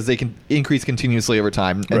prices because they can increase continuously over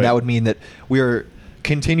time, and that would mean that we are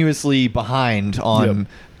continuously behind on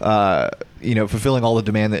fulfilling all the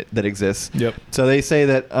demand that exists. Yep. So they say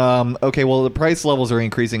that the price levels are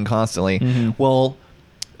increasing constantly. Well,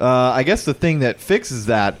 I guess the thing that fixes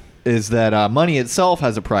that is that money itself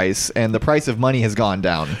has a price, and the price of money has gone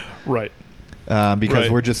down. Right. Because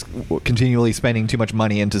we're just continually spending too much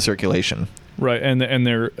money into circulation. Right, and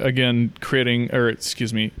they're again treating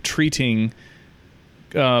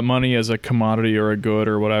money as a commodity or a good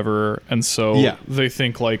or whatever, and so they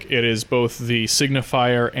think like it is both the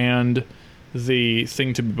signifier and the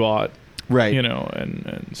thing to be bought. Right.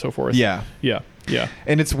 And so forth. Yeah. Yeah.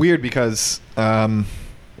 And it's weird because that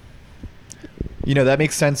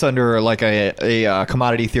makes sense under like a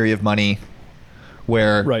commodity theory of money,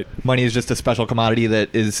 where money is just a special commodity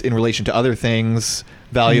that is in relation to other things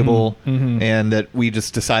valuable, and that we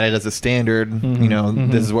just decided as a standard,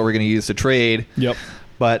 this is what we're going to use to trade. Yep.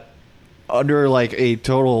 But under like a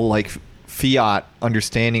total like fiat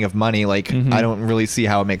understanding of money, like I don't really see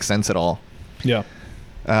how it makes sense at all. Yeah.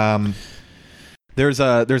 There's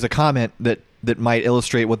a comment that might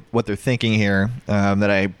illustrate what they're thinking here,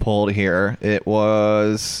 that I pulled here. It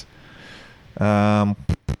was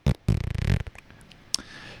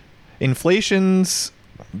inflations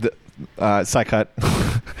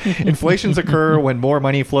inflations occur when more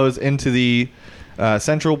money flows into the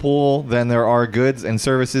central pool than there are goods and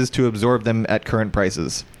services to absorb them at current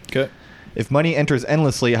prices. Okay. If money enters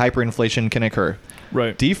endlessly, hyperinflation can occur.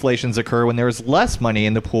 Right. Deflations occur when there is less money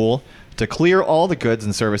in the pool to clear all the goods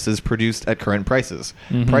and services produced at current prices.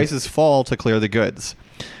 Prices fall to clear the goods.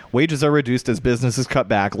 Wages are reduced as businesses cut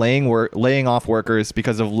back, laying off workers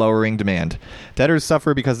because of lowering demand. Debtors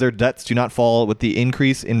suffer because their debts do not fall with the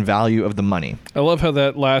increase in value of the money. I love how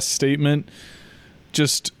that last statement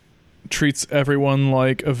just treats everyone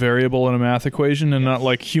like a variable in a math equation and not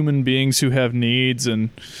like human beings who have needs and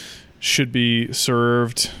should be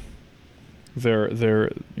served.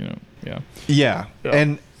 They're Yeah.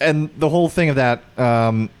 And the whole thing of that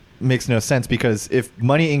makes no sense, because if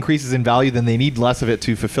money increases in value, then they need less of it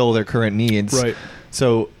to fulfill their current needs. Right.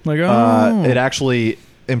 So it actually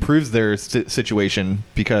improves their situation,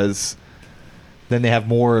 because then they have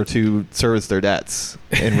more to service their debts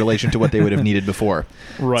in relation to what they would have needed before.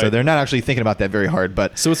 Right. So they're not actually thinking about that very hard.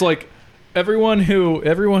 But so it's like everyone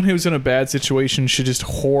who's in a bad situation should just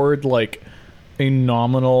hoard like a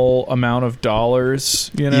nominal amount of dollars,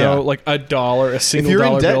 like $1, a single dollar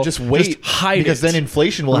bill. If you're in debt, just wait, just hide because it. then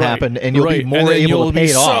inflation will happen, and you'll be more able to pay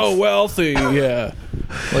it off. So wealthy, yeah.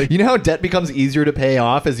 Like, you know how debt becomes easier to pay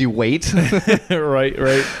off as you wait.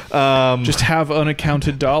 right. Just have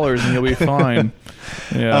unaccounted dollars, and you'll be fine.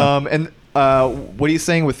 Yeah. What are you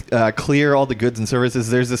saying with clear all the goods and services?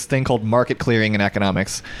 There's this thing called market clearing in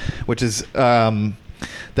economics, which is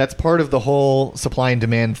that's part of the whole supply and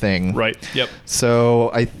demand thing. Right. Yep. So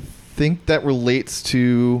I think that relates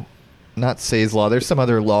to not Say's law. There's some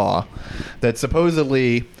other law that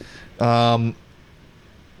supposedly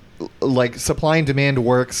like supply and demand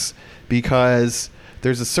works because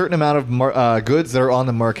there's a certain amount of goods that are on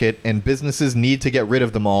the market, and businesses need to get rid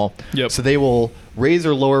of them all. Yep. So they will raise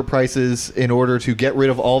or lower prices in order to get rid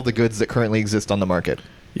of all the goods that currently exist on the market.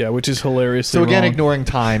 Yeah, which is hilarious. So again, ignoring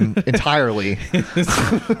time entirely.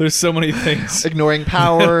 There's so many things. Ignoring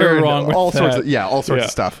power, wrong with all sorts that. of sorts of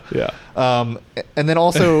stuff. Yeah. And then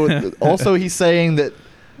also he's saying that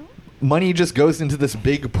money just goes into this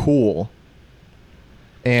big pool.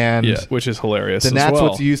 And which is hilarious. Then that's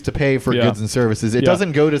what's used to pay for goods and services. It Yeah.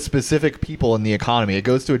 doesn't go to specific people in the economy. It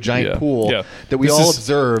goes to a giant pool that we all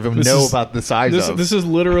observe and know about the size of. This is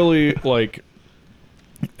literally like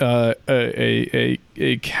a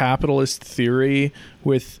capitalist theory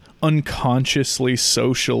with unconsciously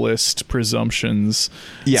socialist presumptions.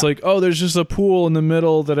 Yeah. It's like, oh, there's just a pool in the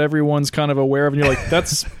middle that everyone's kind of aware of, and you're like,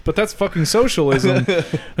 that's fucking socialism. They're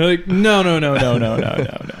like, no.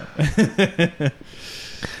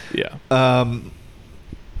 Yeah.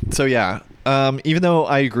 So yeah. Even though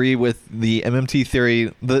I agree with the MMT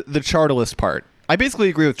theory, the chartalist part, I basically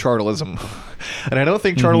agree with chartalism, and I don't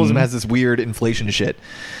think chartalism has this weird inflation shit.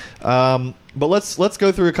 But let's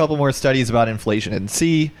go through a couple more studies about inflation and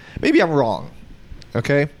see. Maybe I'm wrong.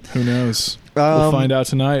 Okay. Who knows? We'll find out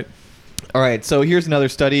tonight. All right. So here's another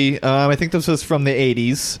study. I think this was from the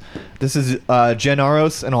 80s. This is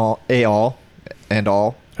Gennaros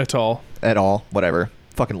et al. Whatever.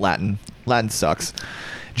 Fucking Latin. Latin sucks.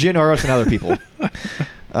 Gennaros and other people.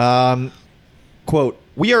 Quote,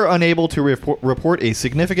 we are unable to report a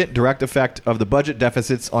significant direct effect of the budget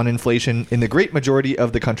deficits on inflation in the great majority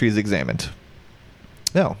of the countries examined.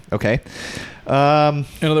 No. Okay. In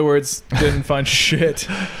other words, didn't find shit.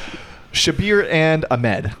 Shabir and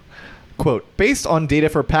Ahmed. Quote, based on data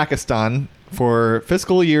for Pakistan for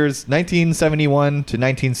fiscal years 1971 to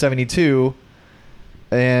 1972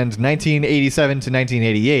 and 1987 to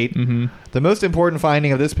 1988, the most important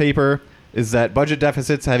finding of this paper is that budget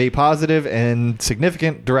deficits have a positive and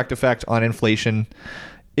significant direct effect on inflation,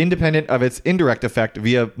 independent of its indirect effect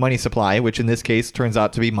via money supply, which in this case turns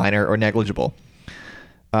out to be minor or negligible.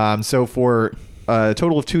 So for a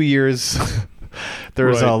total of 2 years,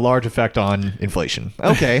 there's a large effect on inflation.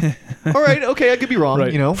 Okay. All right. Okay. I could be wrong,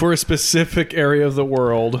 right. You know. For a specific area of the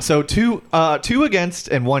world. So two against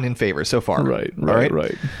and one in favor so far.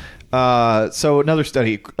 Right. So another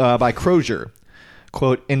study by Crozier.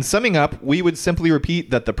 Quote, in summing up, we would simply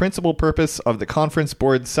repeat that the principal purpose of the Conference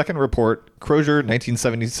Board's second report, Crozier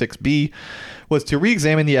 1976b, was to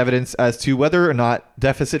re-examine the evidence as to whether or not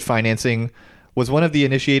deficit financing was one of the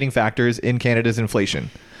initiating factors in Canada's inflation.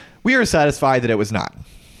 We are satisfied that it was not.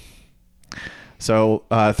 So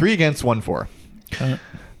 3 against, 1 for.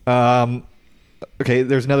 Okay,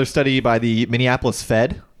 there's another study by the Minneapolis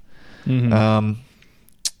Fed.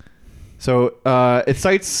 So it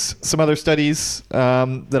cites some other studies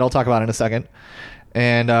that I'll talk about in a second,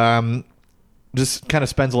 and just kind of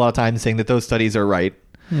spends a lot of time saying that those studies are right.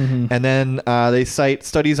 And then they cite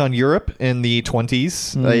studies on Europe in the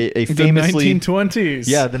 20s, a famously... The 1920s.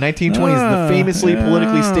 Yeah, the 1920s, the famously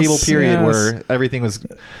politically stable period where everything was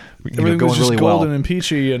going was just really golden well. and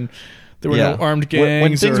peachy, and there were no armed gangs.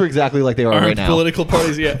 When things were exactly like they are right now. Political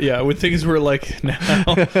parties, yeah. When things were like now.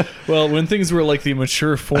 Well, when things were like the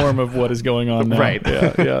mature form of what is going on now. Right.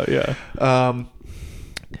 Yeah.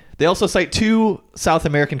 They also cite 2 South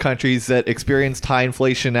American countries that experienced high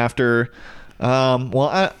inflation after...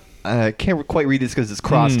 I can't quite read this because it's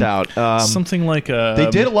crossed out. Something like they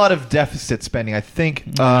did a lot of deficit spending. I think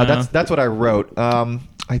that's what I wrote.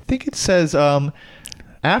 I think it says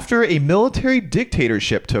after a military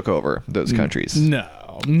dictatorship took over those countries.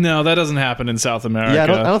 No, that doesn't happen in South America. Yeah,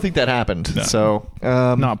 I don't think that happened. No. So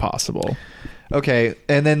not possible. Okay,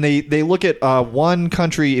 and then they look at one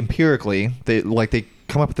country empirically. They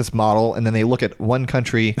come up with this model, and then they look at one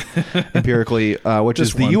country empirically, which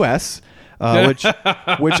is the U.S. Which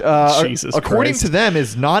according to them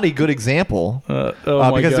is not a good example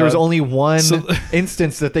because there was only one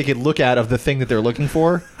instance that they could look at of the thing that they're looking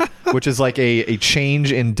for, which is like a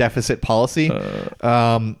change in deficit policy.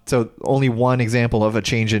 So only one example of a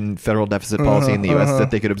change in federal deficit policy in the U.S. that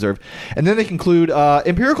they could observe. And then they conclude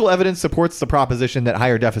empirical evidence supports the proposition that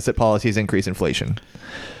higher deficit policies increase inflation.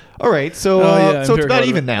 All right, so it's about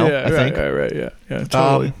even now, I think. Right, yeah,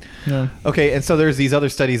 totally. Okay, and so there's these other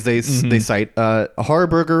studies they cite.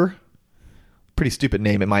 Harburger, pretty stupid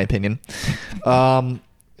name in my opinion.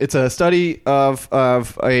 It's a study of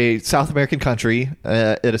a South American country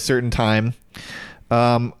at a certain time.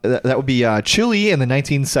 That would be Chile in the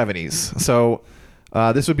 1970s. So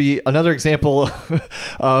this would be another example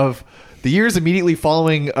of the years immediately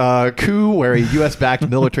following a coup where a U.S.-backed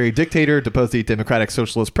military dictator deposed a democratic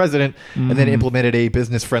socialist president and then implemented a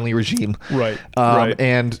business-friendly regime. Right.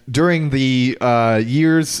 And during the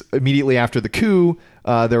years immediately after the coup,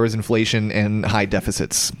 there was inflation and high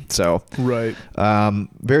deficits. So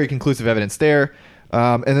very conclusive evidence there.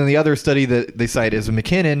 And then the other study that they cite is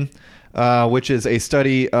McKinnon, which is a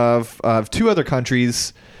study of 2 other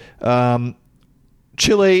countries,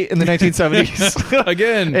 Chile in the 1970s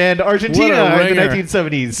again, and Argentina in the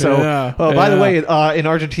 1970s. So, by the way, in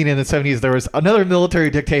Argentina in the 70s, there was another military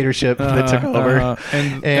dictatorship that took over,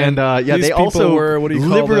 and they also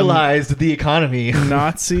liberalized the economy.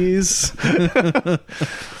 Nazis.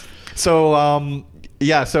 So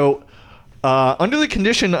Under the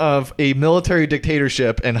condition of a military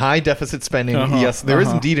dictatorship and high deficit spending, yes, there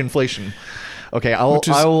is indeed inflation. Okay, I will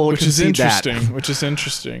concede that. Which is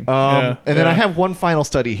interesting. And then I have one final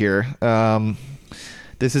study here.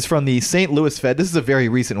 This is from the St. Louis Fed. This is a very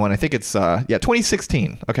recent one. I think it's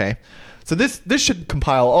 2016. Okay, so this should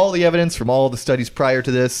compile all the evidence from all the studies prior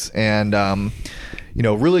to this, and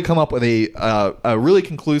really come up with a really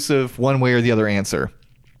conclusive one way or the other answer.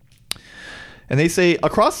 And they say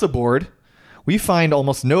across the board, we find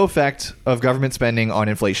almost no effect of government spending on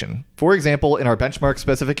inflation. For example, in our benchmark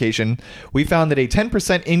specification, we found that a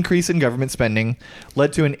 10% increase in government spending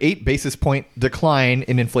led to an 8 basis point decline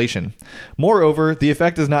in inflation. Moreover, the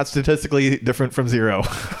effect is not statistically different from zero.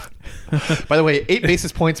 By the way, 8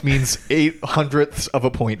 basis points means 0.08 of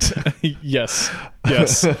a point. Yes.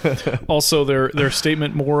 Also, their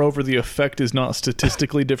statement, moreover, the effect is not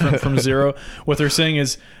statistically different from zero. What they're saying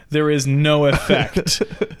is there is no effect.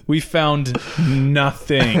 We found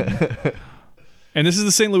nothing. And this is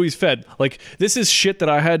the St. Louis Fed. Like, this is shit that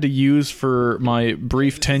I had to use for my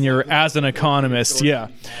brief tenure as an economist. Yeah.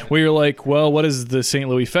 Where you're like, well, what does the St.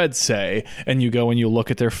 Louis Fed say? And you go and you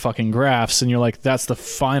look at their fucking graphs and you're like, that's the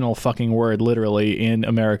final fucking word, literally, in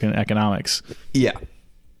American economics. Yeah.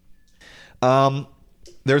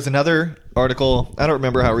 There's another article. I don't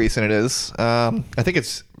remember how recent it is. I think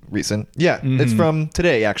it's recent. Yeah. It's from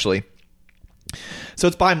today, actually. So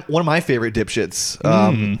it's by one of my favorite dipshits,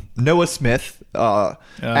 Noah Smith,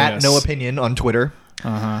 at No Opinion on Twitter.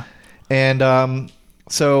 And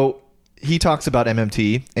so he talks about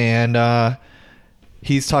MMT, and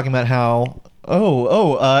he's talking about how,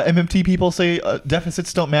 MMT people say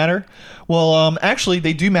deficits don't matter. Well, actually,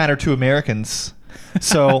 they do matter to Americans.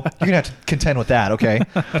 So you're going to have to contend with that, okay?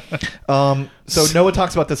 So Noah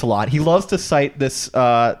talks about this a lot. He loves to cite this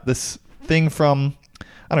thing from...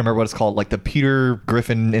 I don't remember what it's called, like the Peter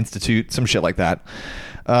Griffin Institute, some shit like that.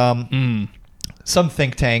 Some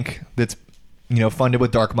think tank that's, funded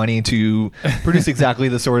with dark money to produce exactly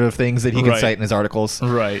the sort of things that he can cite in his articles.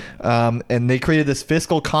 Right. And they created this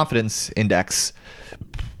fiscal confidence index,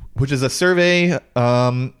 which is a survey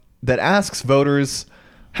that asks voters,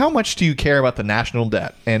 how much do you care about the national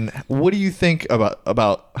debt? And what do you think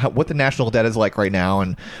about what the national debt is like right now,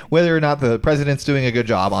 and whether or not the president's doing a good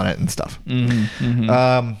job on it and stuff?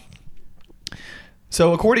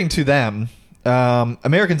 So according to them,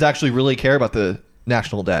 Americans actually really care about the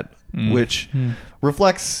national debt, which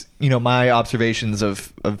reflects, my observations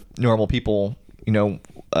of normal people,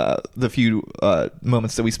 the few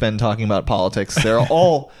moments that we spend talking about politics. They're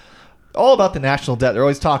all about the national debt. They're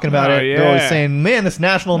always talking about it. Yeah. They're always saying, man, this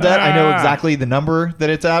national debt, I know exactly the number that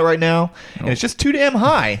it's at right now, and it's just too damn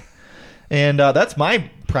high. And that's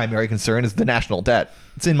my primary concern, is the national debt.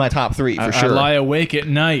 It's in my top 3 for sure. I lie awake at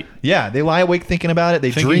night. Yeah, they lie awake thinking about it.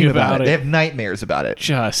 They dream about it. They have nightmares about it.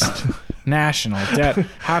 Just national debt.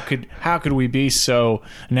 How could we be so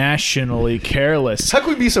nationally careless? How could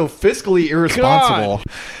we be so fiscally irresponsible? God.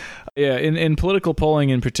 Yeah, in political polling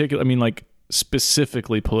in particular,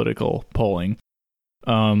 specifically political polling,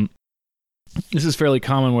 this is fairly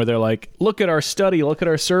common, where they're like, look at our study, look at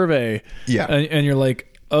our survey. Yeah. And you're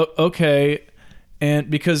like, oh, okay. And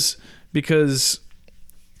because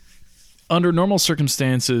under normal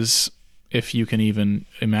circumstances, if you can even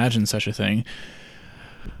imagine such a thing,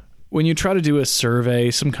 when you try to do a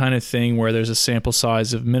survey, some kind of thing where there's a sample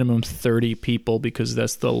size of minimum 30 people, because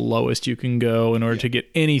that's the lowest you can go in order to get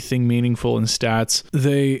anything meaningful in stats,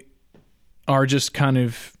 they are just kind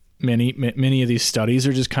of, many of these studies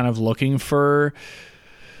are just kind of looking for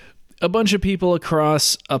a bunch of people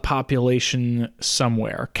across a population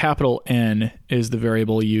somewhere. Capital N is the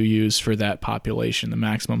variable you use for that population, the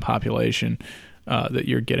maximum population that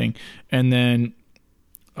you're getting. And then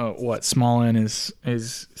small n is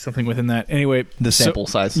something within that. Anyway, the sample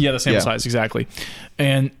size. Yeah, the sample size, exactly.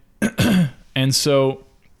 And so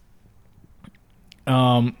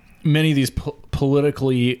many of these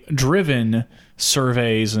politically driven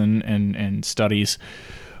surveys and studies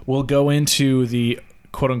will go into the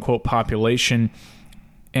quote-unquote population,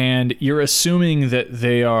 and you're assuming that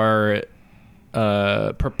they are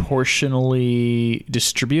proportionally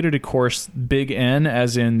distributed, of course, big N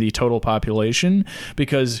as in the total population,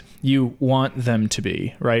 because you want them to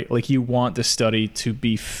be, right? Like, you want the study to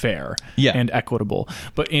be fair and equitable.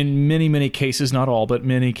 But in many, many cases, not all, but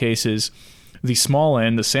many cases, the small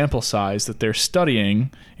n, the sample size that they're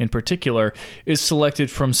studying in particular, is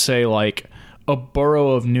selected from, say, like a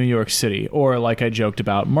borough of New York City, or like I joked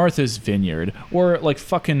about, Martha's Vineyard, or like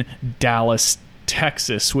fucking Dallas,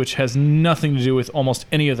 Texas, which has nothing to do with almost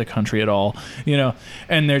any other country at all,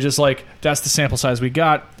 and they're just like, that's the sample size we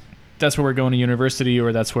got. that's where we're going to university,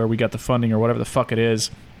 or that's where we got the funding, or whatever the fuck it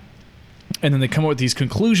is. And then they come up with these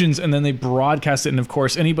conclusions, and then they broadcast it. And of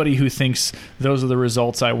course, anybody who thinks those are the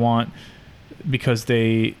results I want because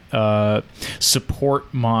they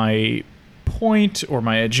support my point or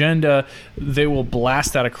my agenda, they will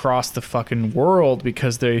blast that across the fucking world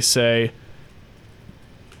because they say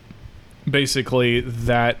basically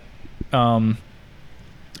that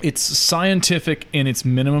it's scientific in its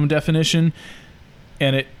minimum definition,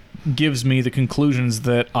 and it gives me the conclusions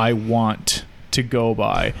that I want to go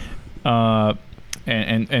by.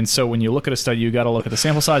 And so when you look at a study, you got to look at the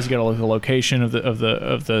sample size, you got to look at the location of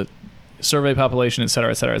the survey population, et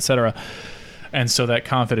cetera, et cetera, et cetera. And so that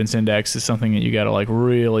confidence index is something that you got to like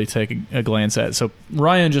really take a glance at. So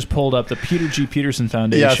Ryan just pulled up the Peter G. Peterson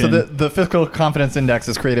Foundation. Yeah, so the fiscal confidence index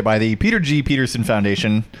is created by the Peter G. Peterson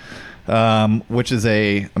Foundation, which is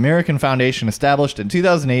a American foundation established in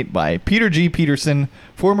 2008 by Peter G. Peterson,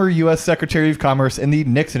 former U.S. Secretary of Commerce in the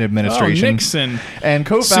Nixon administration. Oh, Nixon. And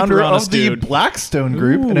co-founder of the Blackstone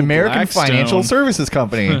Group, an American financial services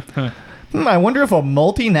company. I wonder if a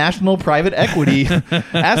multinational private equity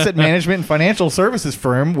asset management and financial services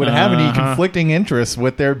firm would have any conflicting interests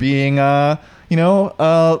with there being, a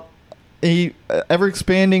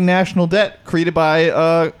ever-expanding national debt created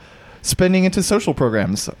by spending into social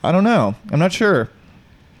programs. I don't know. I'm not sure.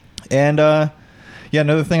 And,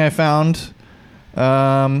 another thing I found,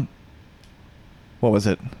 what was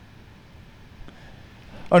it?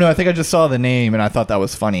 Oh, no, I think I just saw the name and I thought that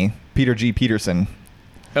was funny. Peter G. Peterson.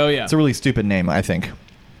 Oh, yeah. It's a really stupid name, I think.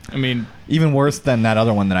 I mean... even worse than that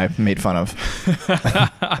other one that I made fun of.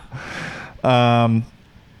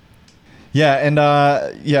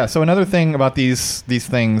 So another thing about these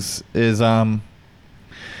things is,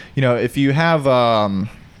 if you have a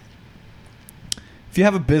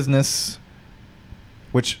business,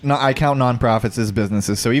 which I count nonprofits as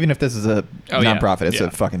businesses, so even if this is a nonprofit, it's a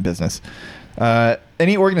fucking business.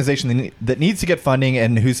 Any organization that needs to get funding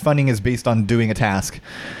and whose funding is based on doing a task.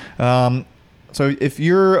 So if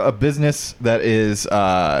you're a business that is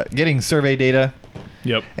getting survey data,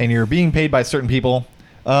 and you're being paid by certain people,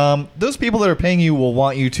 those people that are paying you will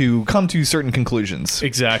want you to come to certain conclusions.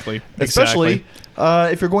 Exactly. Especially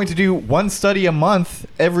if you're going to do one study a month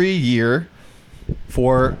every year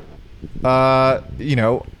for 20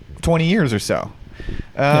 years or so.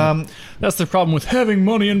 That's the problem with having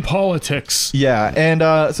money in politics. Yeah,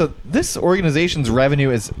 and so this organization's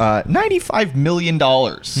revenue is $95 million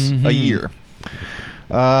a year.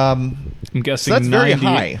 I'm guessing so that's 90, very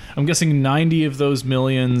high. I'm guessing 90 of those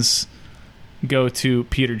millions go to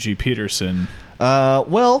Peter G. Peterson.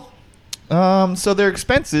 So their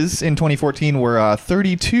expenses in 2014 were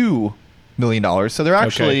 $32 million. So they're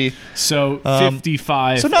actually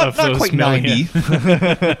 55. So not of those quite million. 90.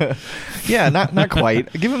 Yeah, not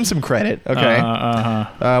quite. Give them some credit. Okay.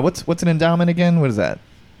 What's an endowment again? What is that?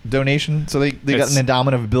 Donation. So they got an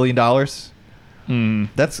endowment of $1 billion.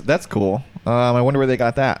 That's cool. I wonder where they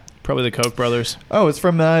got that. Probably the Koch brothers. Oh, it's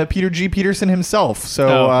from Peter G. Peterson himself.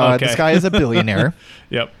 So this guy is a billionaire.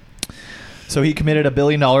 Yep. So he committed $1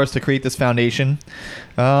 billion to create this foundation.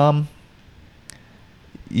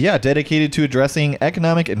 Dedicated to addressing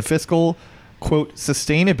economic and fiscal, quote,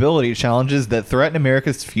 sustainability challenges that threaten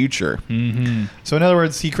America's future. Mm-hmm. So in other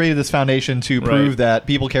words, he created this foundation to prove that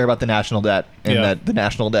people care about the national debt and that the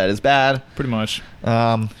national debt is bad. Pretty much.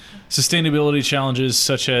 Sustainability challenges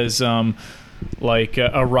such as a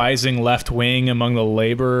rising left wing among the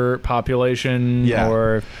labor population. Yeah.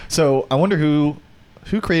 Or so I wonder who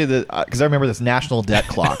created the, because I remember this national debt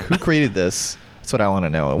clock. Who created this? That's what I want to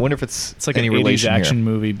know. I wonder if it's like any an 80s relation action here.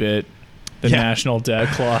 movie bit. The national debt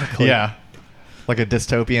clock. Like a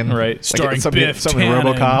dystopian. Right. Starring Biff something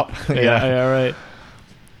Tannen. RoboCop. Yeah, right.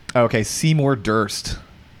 Okay, Seymour Durst.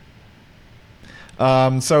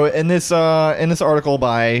 So in this article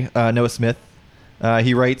by Noah Smith,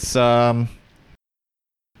 he writes, the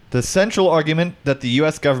central argument that the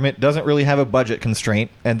U.S. government doesn't really have a budget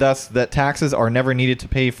constraint, and thus that taxes are never needed to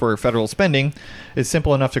pay for federal spending, is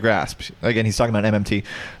simple enough to grasp. Again, he's talking about MMT.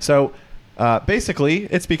 So basically,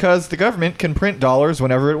 it's because the government can print dollars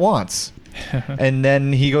whenever it wants. And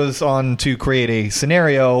then he goes on to create a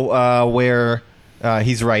scenario where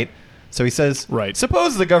he's right. So he says,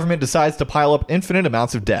 suppose the government decides to pile up infinite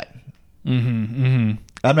amounts of debt. I'm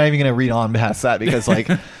not even going to read on past that because,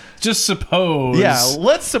 just suppose. Yeah,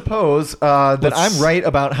 let's suppose that I'm right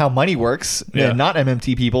about how money works, and not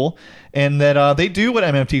MMT people, and that they do what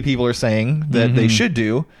MMT people are saying that they should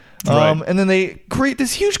do. And then they create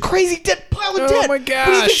this huge, crazy pile of debt. Oh my gosh!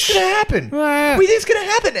 What do you think's gonna happen? What do you think's gonna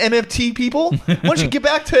happen, MFT people? Why don't you get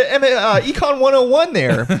back to Econ 101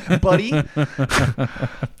 there, buddy?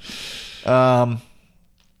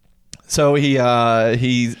 So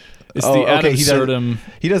he's. It's the ad absurdum.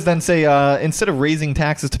 He does then say, instead of raising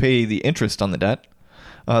taxes to pay the interest on the debt,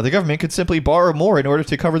 the government could simply borrow more in order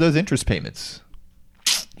to cover those interest payments.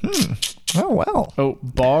 Oh, wow. Oh,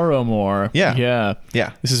 borrow more. Yeah.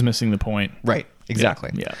 This is missing the point. Right.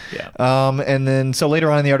 Exactly. Yeah. And then, so later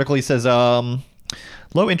on in the article, he says, low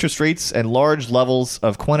interest rates and large levels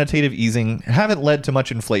of quantitative easing haven't led to much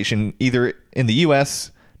inflation, either in the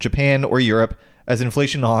U.S., Japan, or Europe, as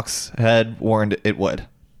inflation hawks had warned it would.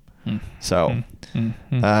 So, kind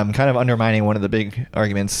of undermining one of the big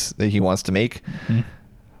arguments that he wants to make.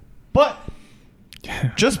 But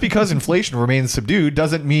just because inflation remains subdued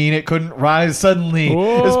doesn't mean it couldn't rise suddenly,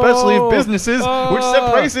 especially if businesses which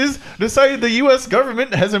set prices decided the U.S.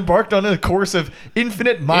 government has embarked on a course of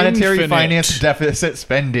infinite monetary finance deficit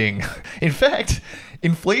spending. In fact,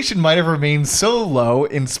 inflation might have remained so low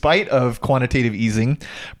in spite of quantitative easing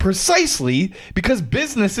precisely because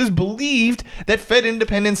businesses believed that Fed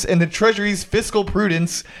independence and the Treasury's fiscal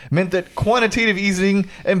prudence meant that quantitative easing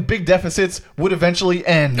and big deficits would eventually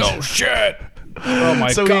end. Oh, shit. Oh, my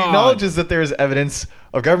God. So he acknowledges that there is evidence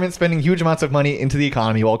of government spending huge amounts of money into the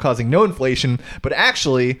economy while causing no inflation, but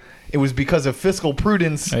actually it was because of fiscal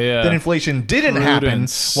prudence that inflation didn't happen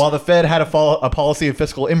while the Fed had a policy of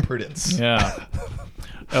fiscal imprudence. Yeah.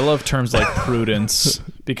 I love terms like prudence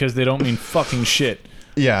because they don't mean fucking shit.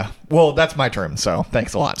 Yeah. Well, that's my term, so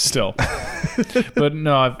thanks a lot. Still. But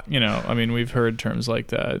no, we've heard terms like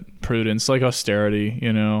that. Prudence, like austerity,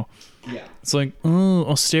 Yeah. It's like, oh,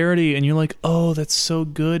 austerity. And you're like, oh, that's so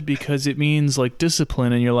good because it means like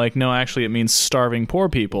discipline. And you're like, no, actually it means starving poor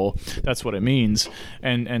people. That's what it means.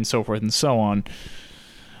 And so forth and so on.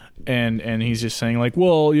 And he's just saying like,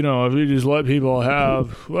 well, if we just let people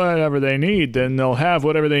have whatever they need, then they'll have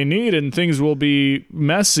whatever they need and things will be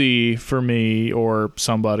messy for me or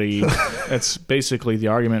somebody. That's basically the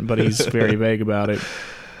argument, but he's very vague about it.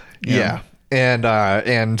 Yeah. And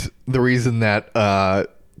the reason that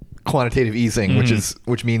quantitative easing,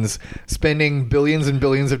 which means spending billions and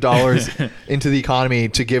billions of dollars into the economy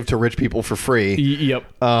to give to rich people for free. Yep.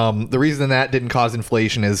 The reason that didn't cause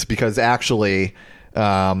inflation is because actually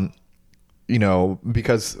because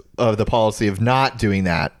of the policy of not doing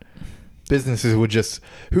that, businesses would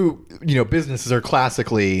businesses are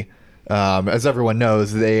classically, as everyone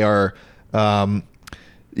knows, they are,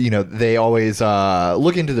 they always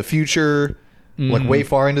look into the future, like way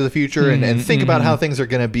far into the future, and think about how things are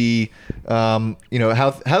going to be, how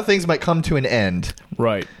things might come to an end.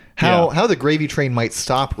 Right. How the gravy train might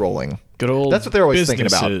stop rolling. Good old That's what they're always thinking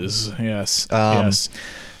about. Yes. Yes.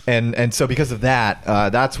 And so because of that,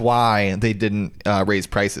 that's why they didn't raise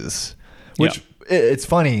prices. Which it's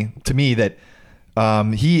funny to me that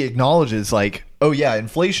he acknowledges like, oh yeah,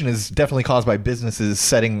 inflation is definitely caused by businesses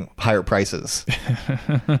setting higher prices.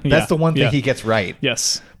 That's the one thing he gets right.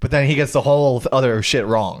 Yes. But then he gets the whole other shit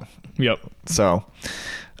wrong. Yep. So,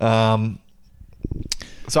 I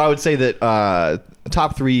would say that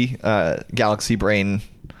top 3 Galaxy Brain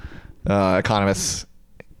economists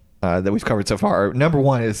that we've covered so far. Number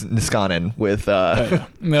 1 is Niskanen with.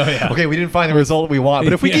 Okay, we didn't find the result we want,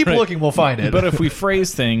 but if we keep looking, we'll find it. But if we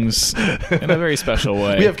phrase things in a very special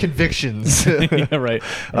way, we have convictions. Yeah, right.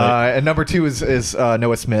 And number 2 is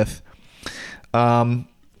Noah Smith.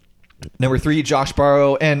 Number 3, Josh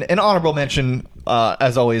Barro, and an honorable mention,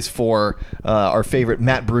 as always, for our favorite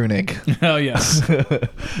Matt Bruenig. Oh yes,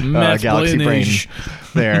 Matt Galaxy Brain.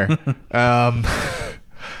 There.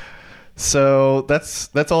 So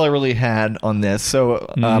that's all I really had on this.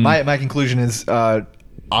 So my conclusion is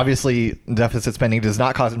obviously deficit spending does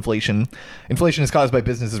not cause inflation. Inflation is caused by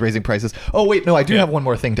businesses raising prices. Oh wait, no, I do have one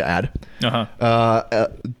more thing to add.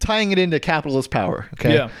 Tying it into capitalist power.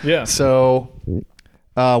 Okay. Yeah. So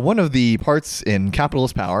one of the parts in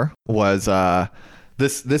capitalist power was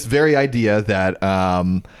this very idea that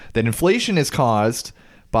that inflation is caused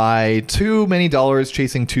by too many dollars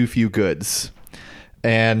chasing too few goods.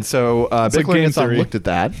 And so Bitcoin Insider looked at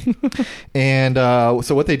that. And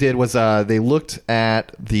so what they did was they looked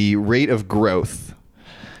at the rate of growth,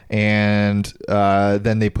 and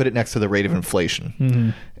then they put it next to the rate of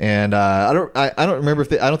inflation. And I don't remember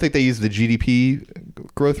if I don't think they used the GDP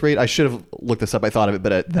growth rate. I should have looked this up. I thought of it,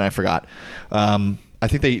 but then I forgot. I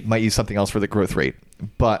think they might use something else for the growth rate.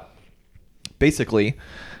 But basically,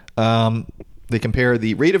 they compare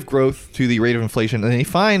the rate of growth to the rate of inflation, and they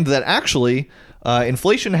find that actually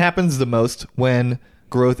inflation happens the most when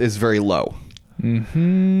growth is very low.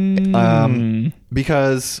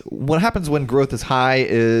 Because what happens when growth is high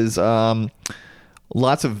is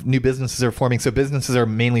lots of new businesses are forming. So businesses are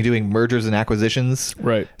mainly doing mergers and acquisitions.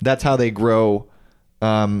 Right. That's how they grow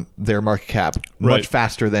their market cap much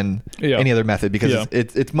faster than any other method, because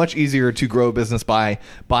it's much easier to grow a business by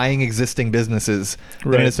buying existing businesses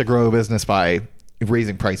than it is to grow a business by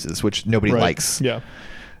raising prices, which nobody likes. Yeah.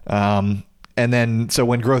 And then, so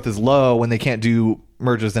when growth is low, when they can't do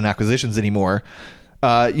mergers and acquisitions anymore,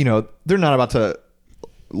 they're not about to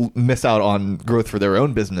miss out on growth for their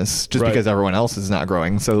own business just because everyone else is not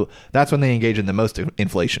growing. So that's when they engage in the most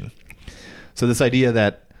inflation. So this idea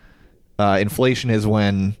that inflation is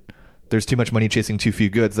when there's too much money chasing too few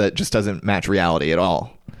goods, that just doesn't match reality at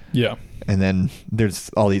all. Yeah. And then there's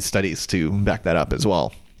all these studies to back that up as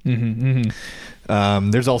well.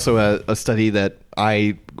 There's also a study that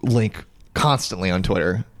I link constantly on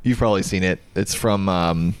Twitter. You've probably seen it. It's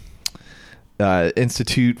from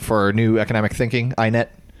Institute for New Economic Thinking, INET.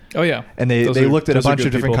 Oh, yeah. And they looked at a bunch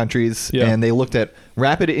of different countries, and they looked at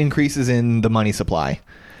rapid increases in the money supply.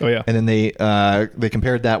 Oh, yeah. And then they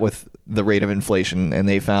compared that with the rate of inflation, and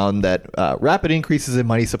they found that rapid increases in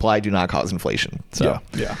money supply do not cause inflation. So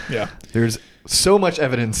yeah. There's so much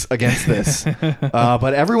evidence against this,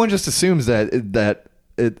 but everyone just assumes that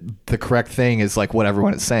the correct thing is like what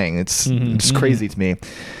everyone is saying. It's just crazy to me.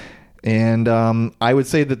 And I would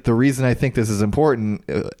say that the reason I think this is important,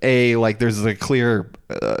 there's a clear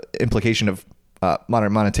implication of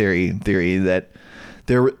modern monetary theory that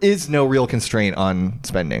there is no real constraint on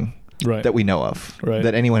spending that we know of,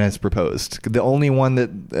 that anyone has proposed. The only one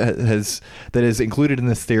that is included in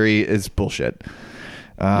this theory is bullshit.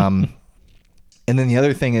 And then the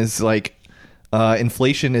other thing is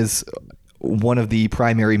inflation is one of the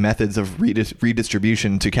primary methods of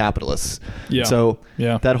redistribution to capitalists. Yeah. So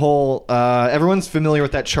that whole everyone's familiar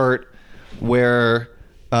with that chart where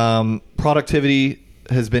productivity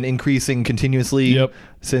has been increasing continuously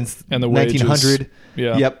since and the 1900. Wages.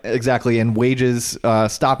 Yeah. Yep, exactly. And wages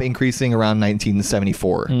stop increasing around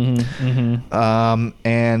 1974.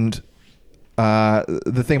 And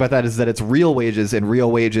the thing about that is that it's real wages, and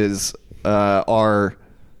real wages are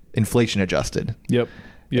inflation adjusted. Yep.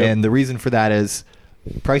 And the reason for that is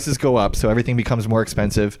prices go up, so everything becomes more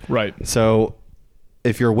expensive. Right. So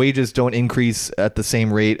if your wages don't increase at the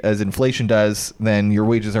same rate as inflation does, then your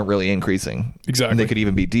wages aren't really increasing. Exactly. And they could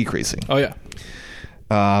even be decreasing. Oh, yeah.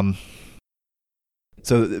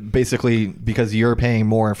 So basically, because you're paying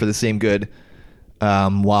more for the same good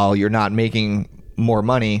while you're not making more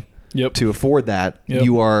money to afford that,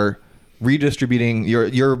 you are redistributing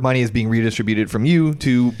your money is being redistributed from you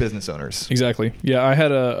to business owners. Exactly. Yeah, I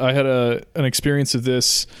had an experience of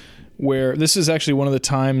this where this is actually one of the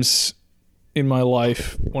times in my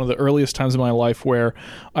life, one of the earliest times in my life where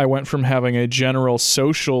I went from having a general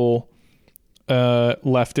social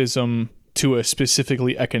leftism to a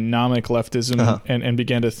specifically economic leftism and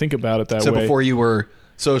began to think about it that way. So before you were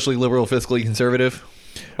socially liberal, fiscally conservative,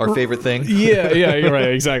 our favorite thing. Yeah, you're right.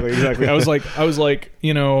 Exactly. I was like, I was.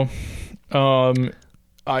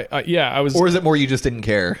 Or is it more you just didn't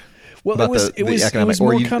care? Well, it was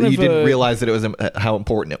more kind of. You didn't realize that it was how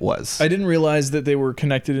important it was. I didn't realize that they were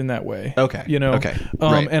connected in that way. Okay. Okay.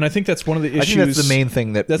 Right. And I think that's one of the issues. I think that's the main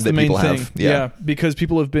thing that the main people thing. Have. Yeah, because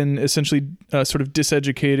people have been essentially sort of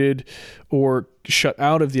diseducated or shut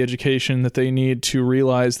out of the education that they need to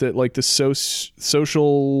realize that like the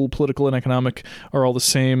social, political, and economic are all the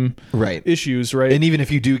same issues, right? And even if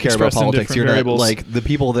you do care about politics, you're not like the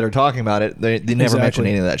people that are talking about it. They never mention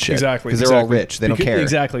any of that shit. Exactly, because they're all rich. They don't care.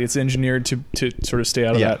 Exactly, it's engineered to sort of stay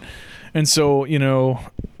out of that. And so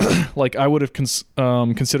like I would have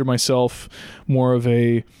considered myself more of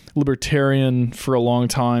a libertarian for a long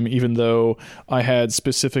time, even though I had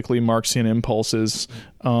specifically Marxian impulses,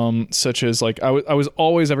 such as like I was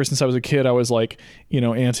always, ever since I was a kid, I was like,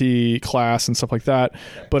 anti-class and stuff like that.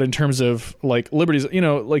 But in terms of like liberties,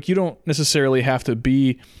 like you don't necessarily have to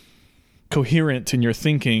be coherent in your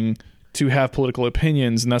thinking to have political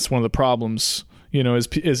opinions, and that's one of the problems.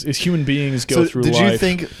 As human beings go through life.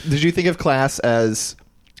 Did you think of class as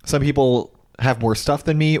some people have more stuff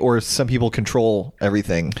than me, or some people control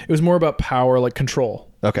everything? It was more about power, like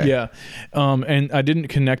control. Okay. Yeah. And I didn't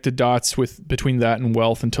connect the dots between that and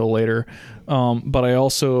wealth until later. But I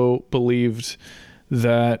also believed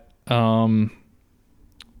that,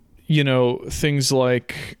 things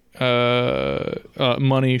like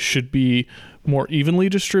money should be more evenly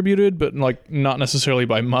distributed, but like not necessarily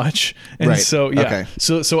by much. And so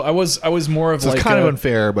I was more of so like it's kind of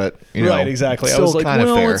unfair, but right, exactly. Still I was like, kind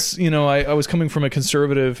of fair. It's, I was coming from a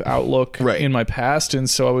conservative outlook in my past, and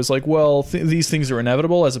so I was like, well, these things are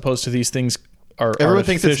inevitable, as opposed to these things everyone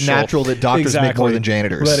thinks it's natural that doctors make more than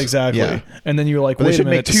janitors. Right, exactly. Yeah. And then you're like, wait a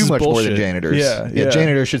minute, they should make too much bullshit. more than janitors. Yeah,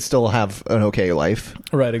 janitors should still have an okay life.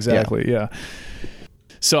 Right, exactly. Yeah.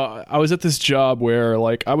 So I was at this job where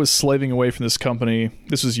like I was slaving away from this company.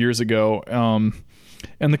 This was years ago.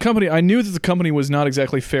 And the company, I knew that the company was not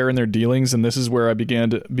exactly fair in their dealings, and this is where I began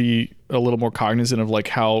to be a little more cognizant of like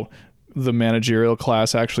how the managerial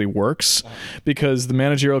class actually works, because the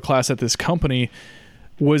managerial class at this company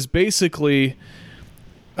was basically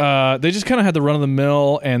they just kind of had the run of the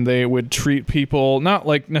mill, and they would treat people not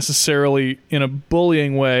like necessarily in a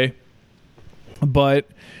bullying way, but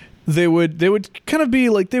they would kind of be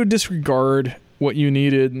like, they would disregard what you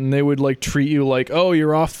needed, and they would like treat you like, oh,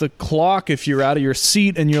 you're off the clock if you're out of your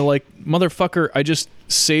seat, and you're like, motherfucker, I just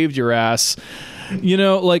saved your ass, you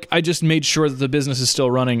know, like I just made sure that the business is still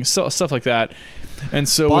running, so stuff like that. And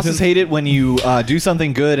so bosses hate it when you do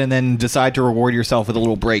something good and then decide to reward yourself with a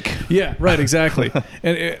little break. Yeah, right, exactly.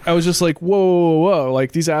 And I was just like, whoa,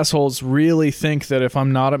 like these assholes really think that if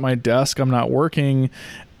I'm not at my desk, I'm not working,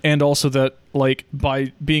 and also that like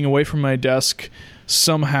by being away from my desk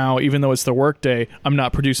somehow, even though it's the work day, I'm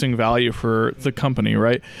not producing value for the company,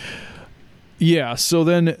 right? Yeah, so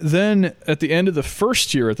then at the end of the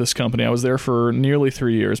first year at this company, I was there for nearly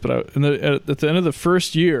 3 years, but at the end of the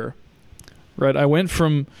first year, right, I went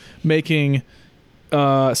from making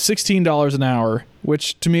 $16 an hour,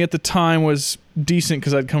 which to me at the time was decent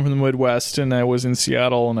because I'd come from the Midwest and I was in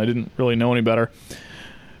Seattle and I didn't really know any better.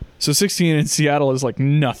 So 16 in Seattle is like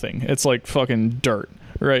nothing. It's like fucking dirt,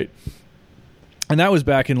 right? And that was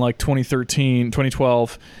back in like 2013,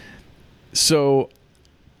 2012. So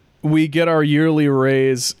we get our yearly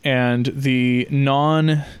raise, and the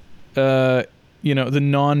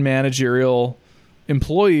non-managerial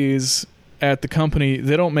employees at the company,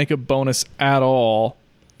 they don't make a bonus at all,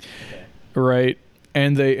 right?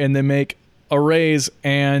 And they make a raise,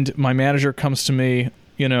 and my manager comes to me,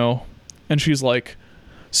 you know, and she's like,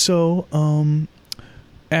 so,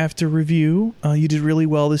 after review, you did really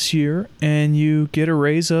well this year, and you get a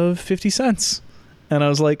raise of 50 cents. And I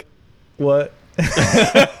was like, what?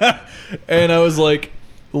 And I was like,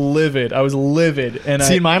 livid. I was livid. And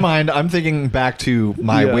in my mind, I'm thinking back to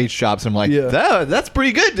my wage jobs, and I'm like, that's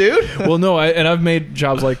pretty good, dude. Well, no, I've made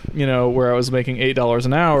jobs like, you know, where I was making $8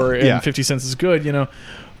 an hour, and 50 cents is good, you know.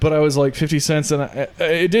 But I was like 50 cents, and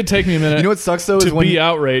it did take me a minute. You know what sucks though is when be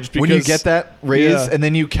outraged, because when you get that raise and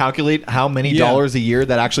then you calculate how many dollars a year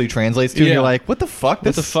that actually translates to, and you're like, what the fuck?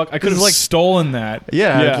 What the fuck? I could have like stolen that.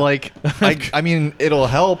 Yeah. Like I mean, it'll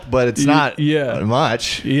help, but it's not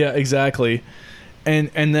much. Yeah, exactly.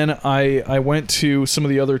 And then I went to some of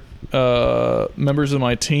the other members of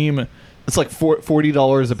my team. It's like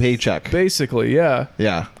 $40 a paycheck. Basically, yeah.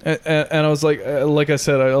 Yeah. And I was like I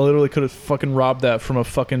said, I literally could have fucking robbed that from a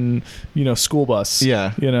fucking, you know, school bus.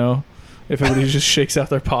 Yeah. You know, if everybody just shakes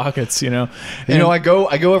out their pockets, you know. And, you know, I go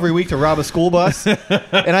every week to rob a school bus,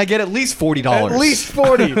 and I get at least $40. At least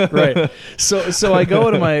 40. Right. So I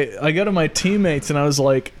go to my teammates, and I was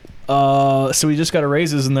like, so we just got a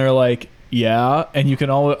raises, and they're like, yeah, and you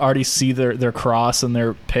can already see their cross, and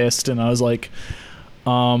they're pissed, and I was like,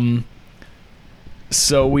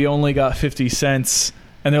 so we only got 50 cents.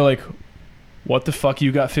 And they're like, what the fuck,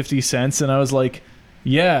 you got 50 cents? And I was like,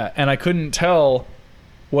 yeah. And I couldn't tell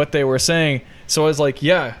what they were saying. So I was like,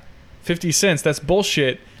 yeah, 50 cents, that's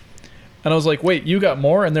bullshit. And I was like, wait, you got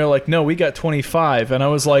more? And they're like, no, we got 25. And I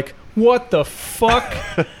was like, what the fuck?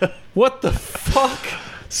 What the fuck?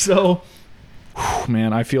 So,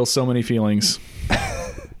 man, I feel so many feelings.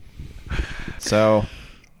 So...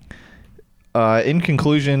 in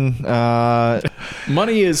conclusion,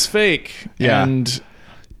 money is fake, and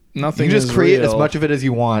nothing. You just is create real. as much of it as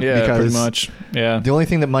you want. Yeah, because pretty much. Yeah. The only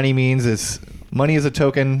thing that money means is money is a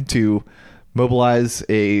token to mobilize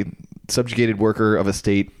a subjugated worker of a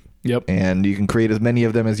state. Yep. And you can create as many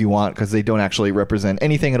of them as you want because they don't actually represent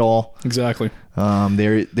anything at all. Exactly.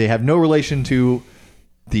 They have no relation to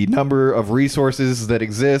the number of resources that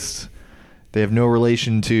exist. They have no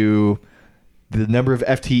relation to the number of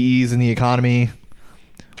FTEs in the economy.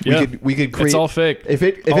 We could create. It's all fake. If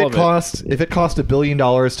it cost $1 billion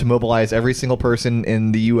to mobilize every single person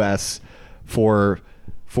in the U.S. for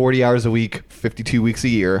 40 hours a week, 52 weeks a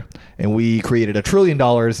year, and we created $1 trillion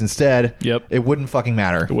instead, it wouldn't fucking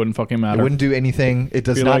matter. It wouldn't fucking matter. It wouldn't do anything. It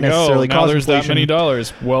does not necessarily cause there's inflation. that many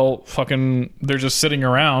dollars. Well, fucking, they're just sitting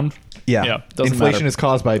around. Yeah. Doesn't inflation matter. is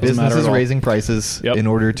caused by businesses raising prices in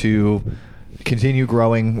order to continue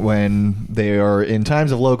growing when they are in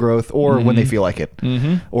times of low growth, or when they feel like it,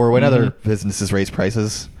 or when other businesses raise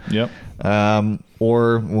prices,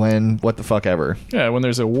 or when what the fuck ever. Yeah, when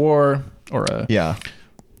there's a war or a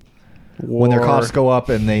when their costs go up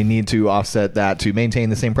and they need to offset that to maintain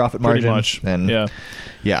the same profit margin. Pretty much. And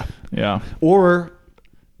yeah. Or,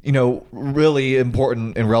 really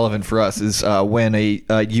important and relevant for us is when a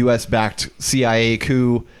U.S.-backed CIA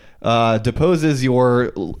coup deposes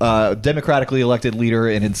your democratically elected leader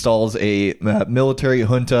and installs a military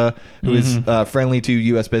junta who is friendly to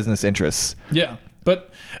U.S. business interests. Yeah,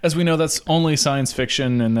 but as we know, that's only science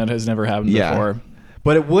fiction, and that has never happened before.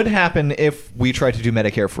 But it would happen if we tried to do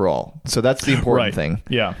Medicare for all. So that's the important thing.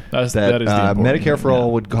 Yeah, that is the important Medicare for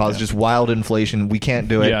all would cause just wild inflation. We can't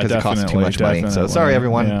do it because it costs too much money. So sorry,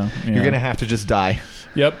 everyone. You're going to have to just die.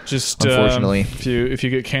 Yep. Just unfortunately, if you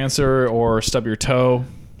get cancer or stub your toe,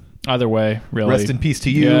 either way, really. Rest in peace to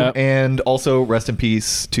you, and also rest in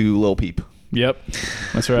peace to Lil Peep. Yep,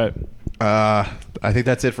 that's right. I think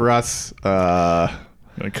that's it for us.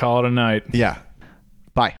 Gonna call it a night. Yeah.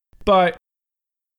 Bye. Bye.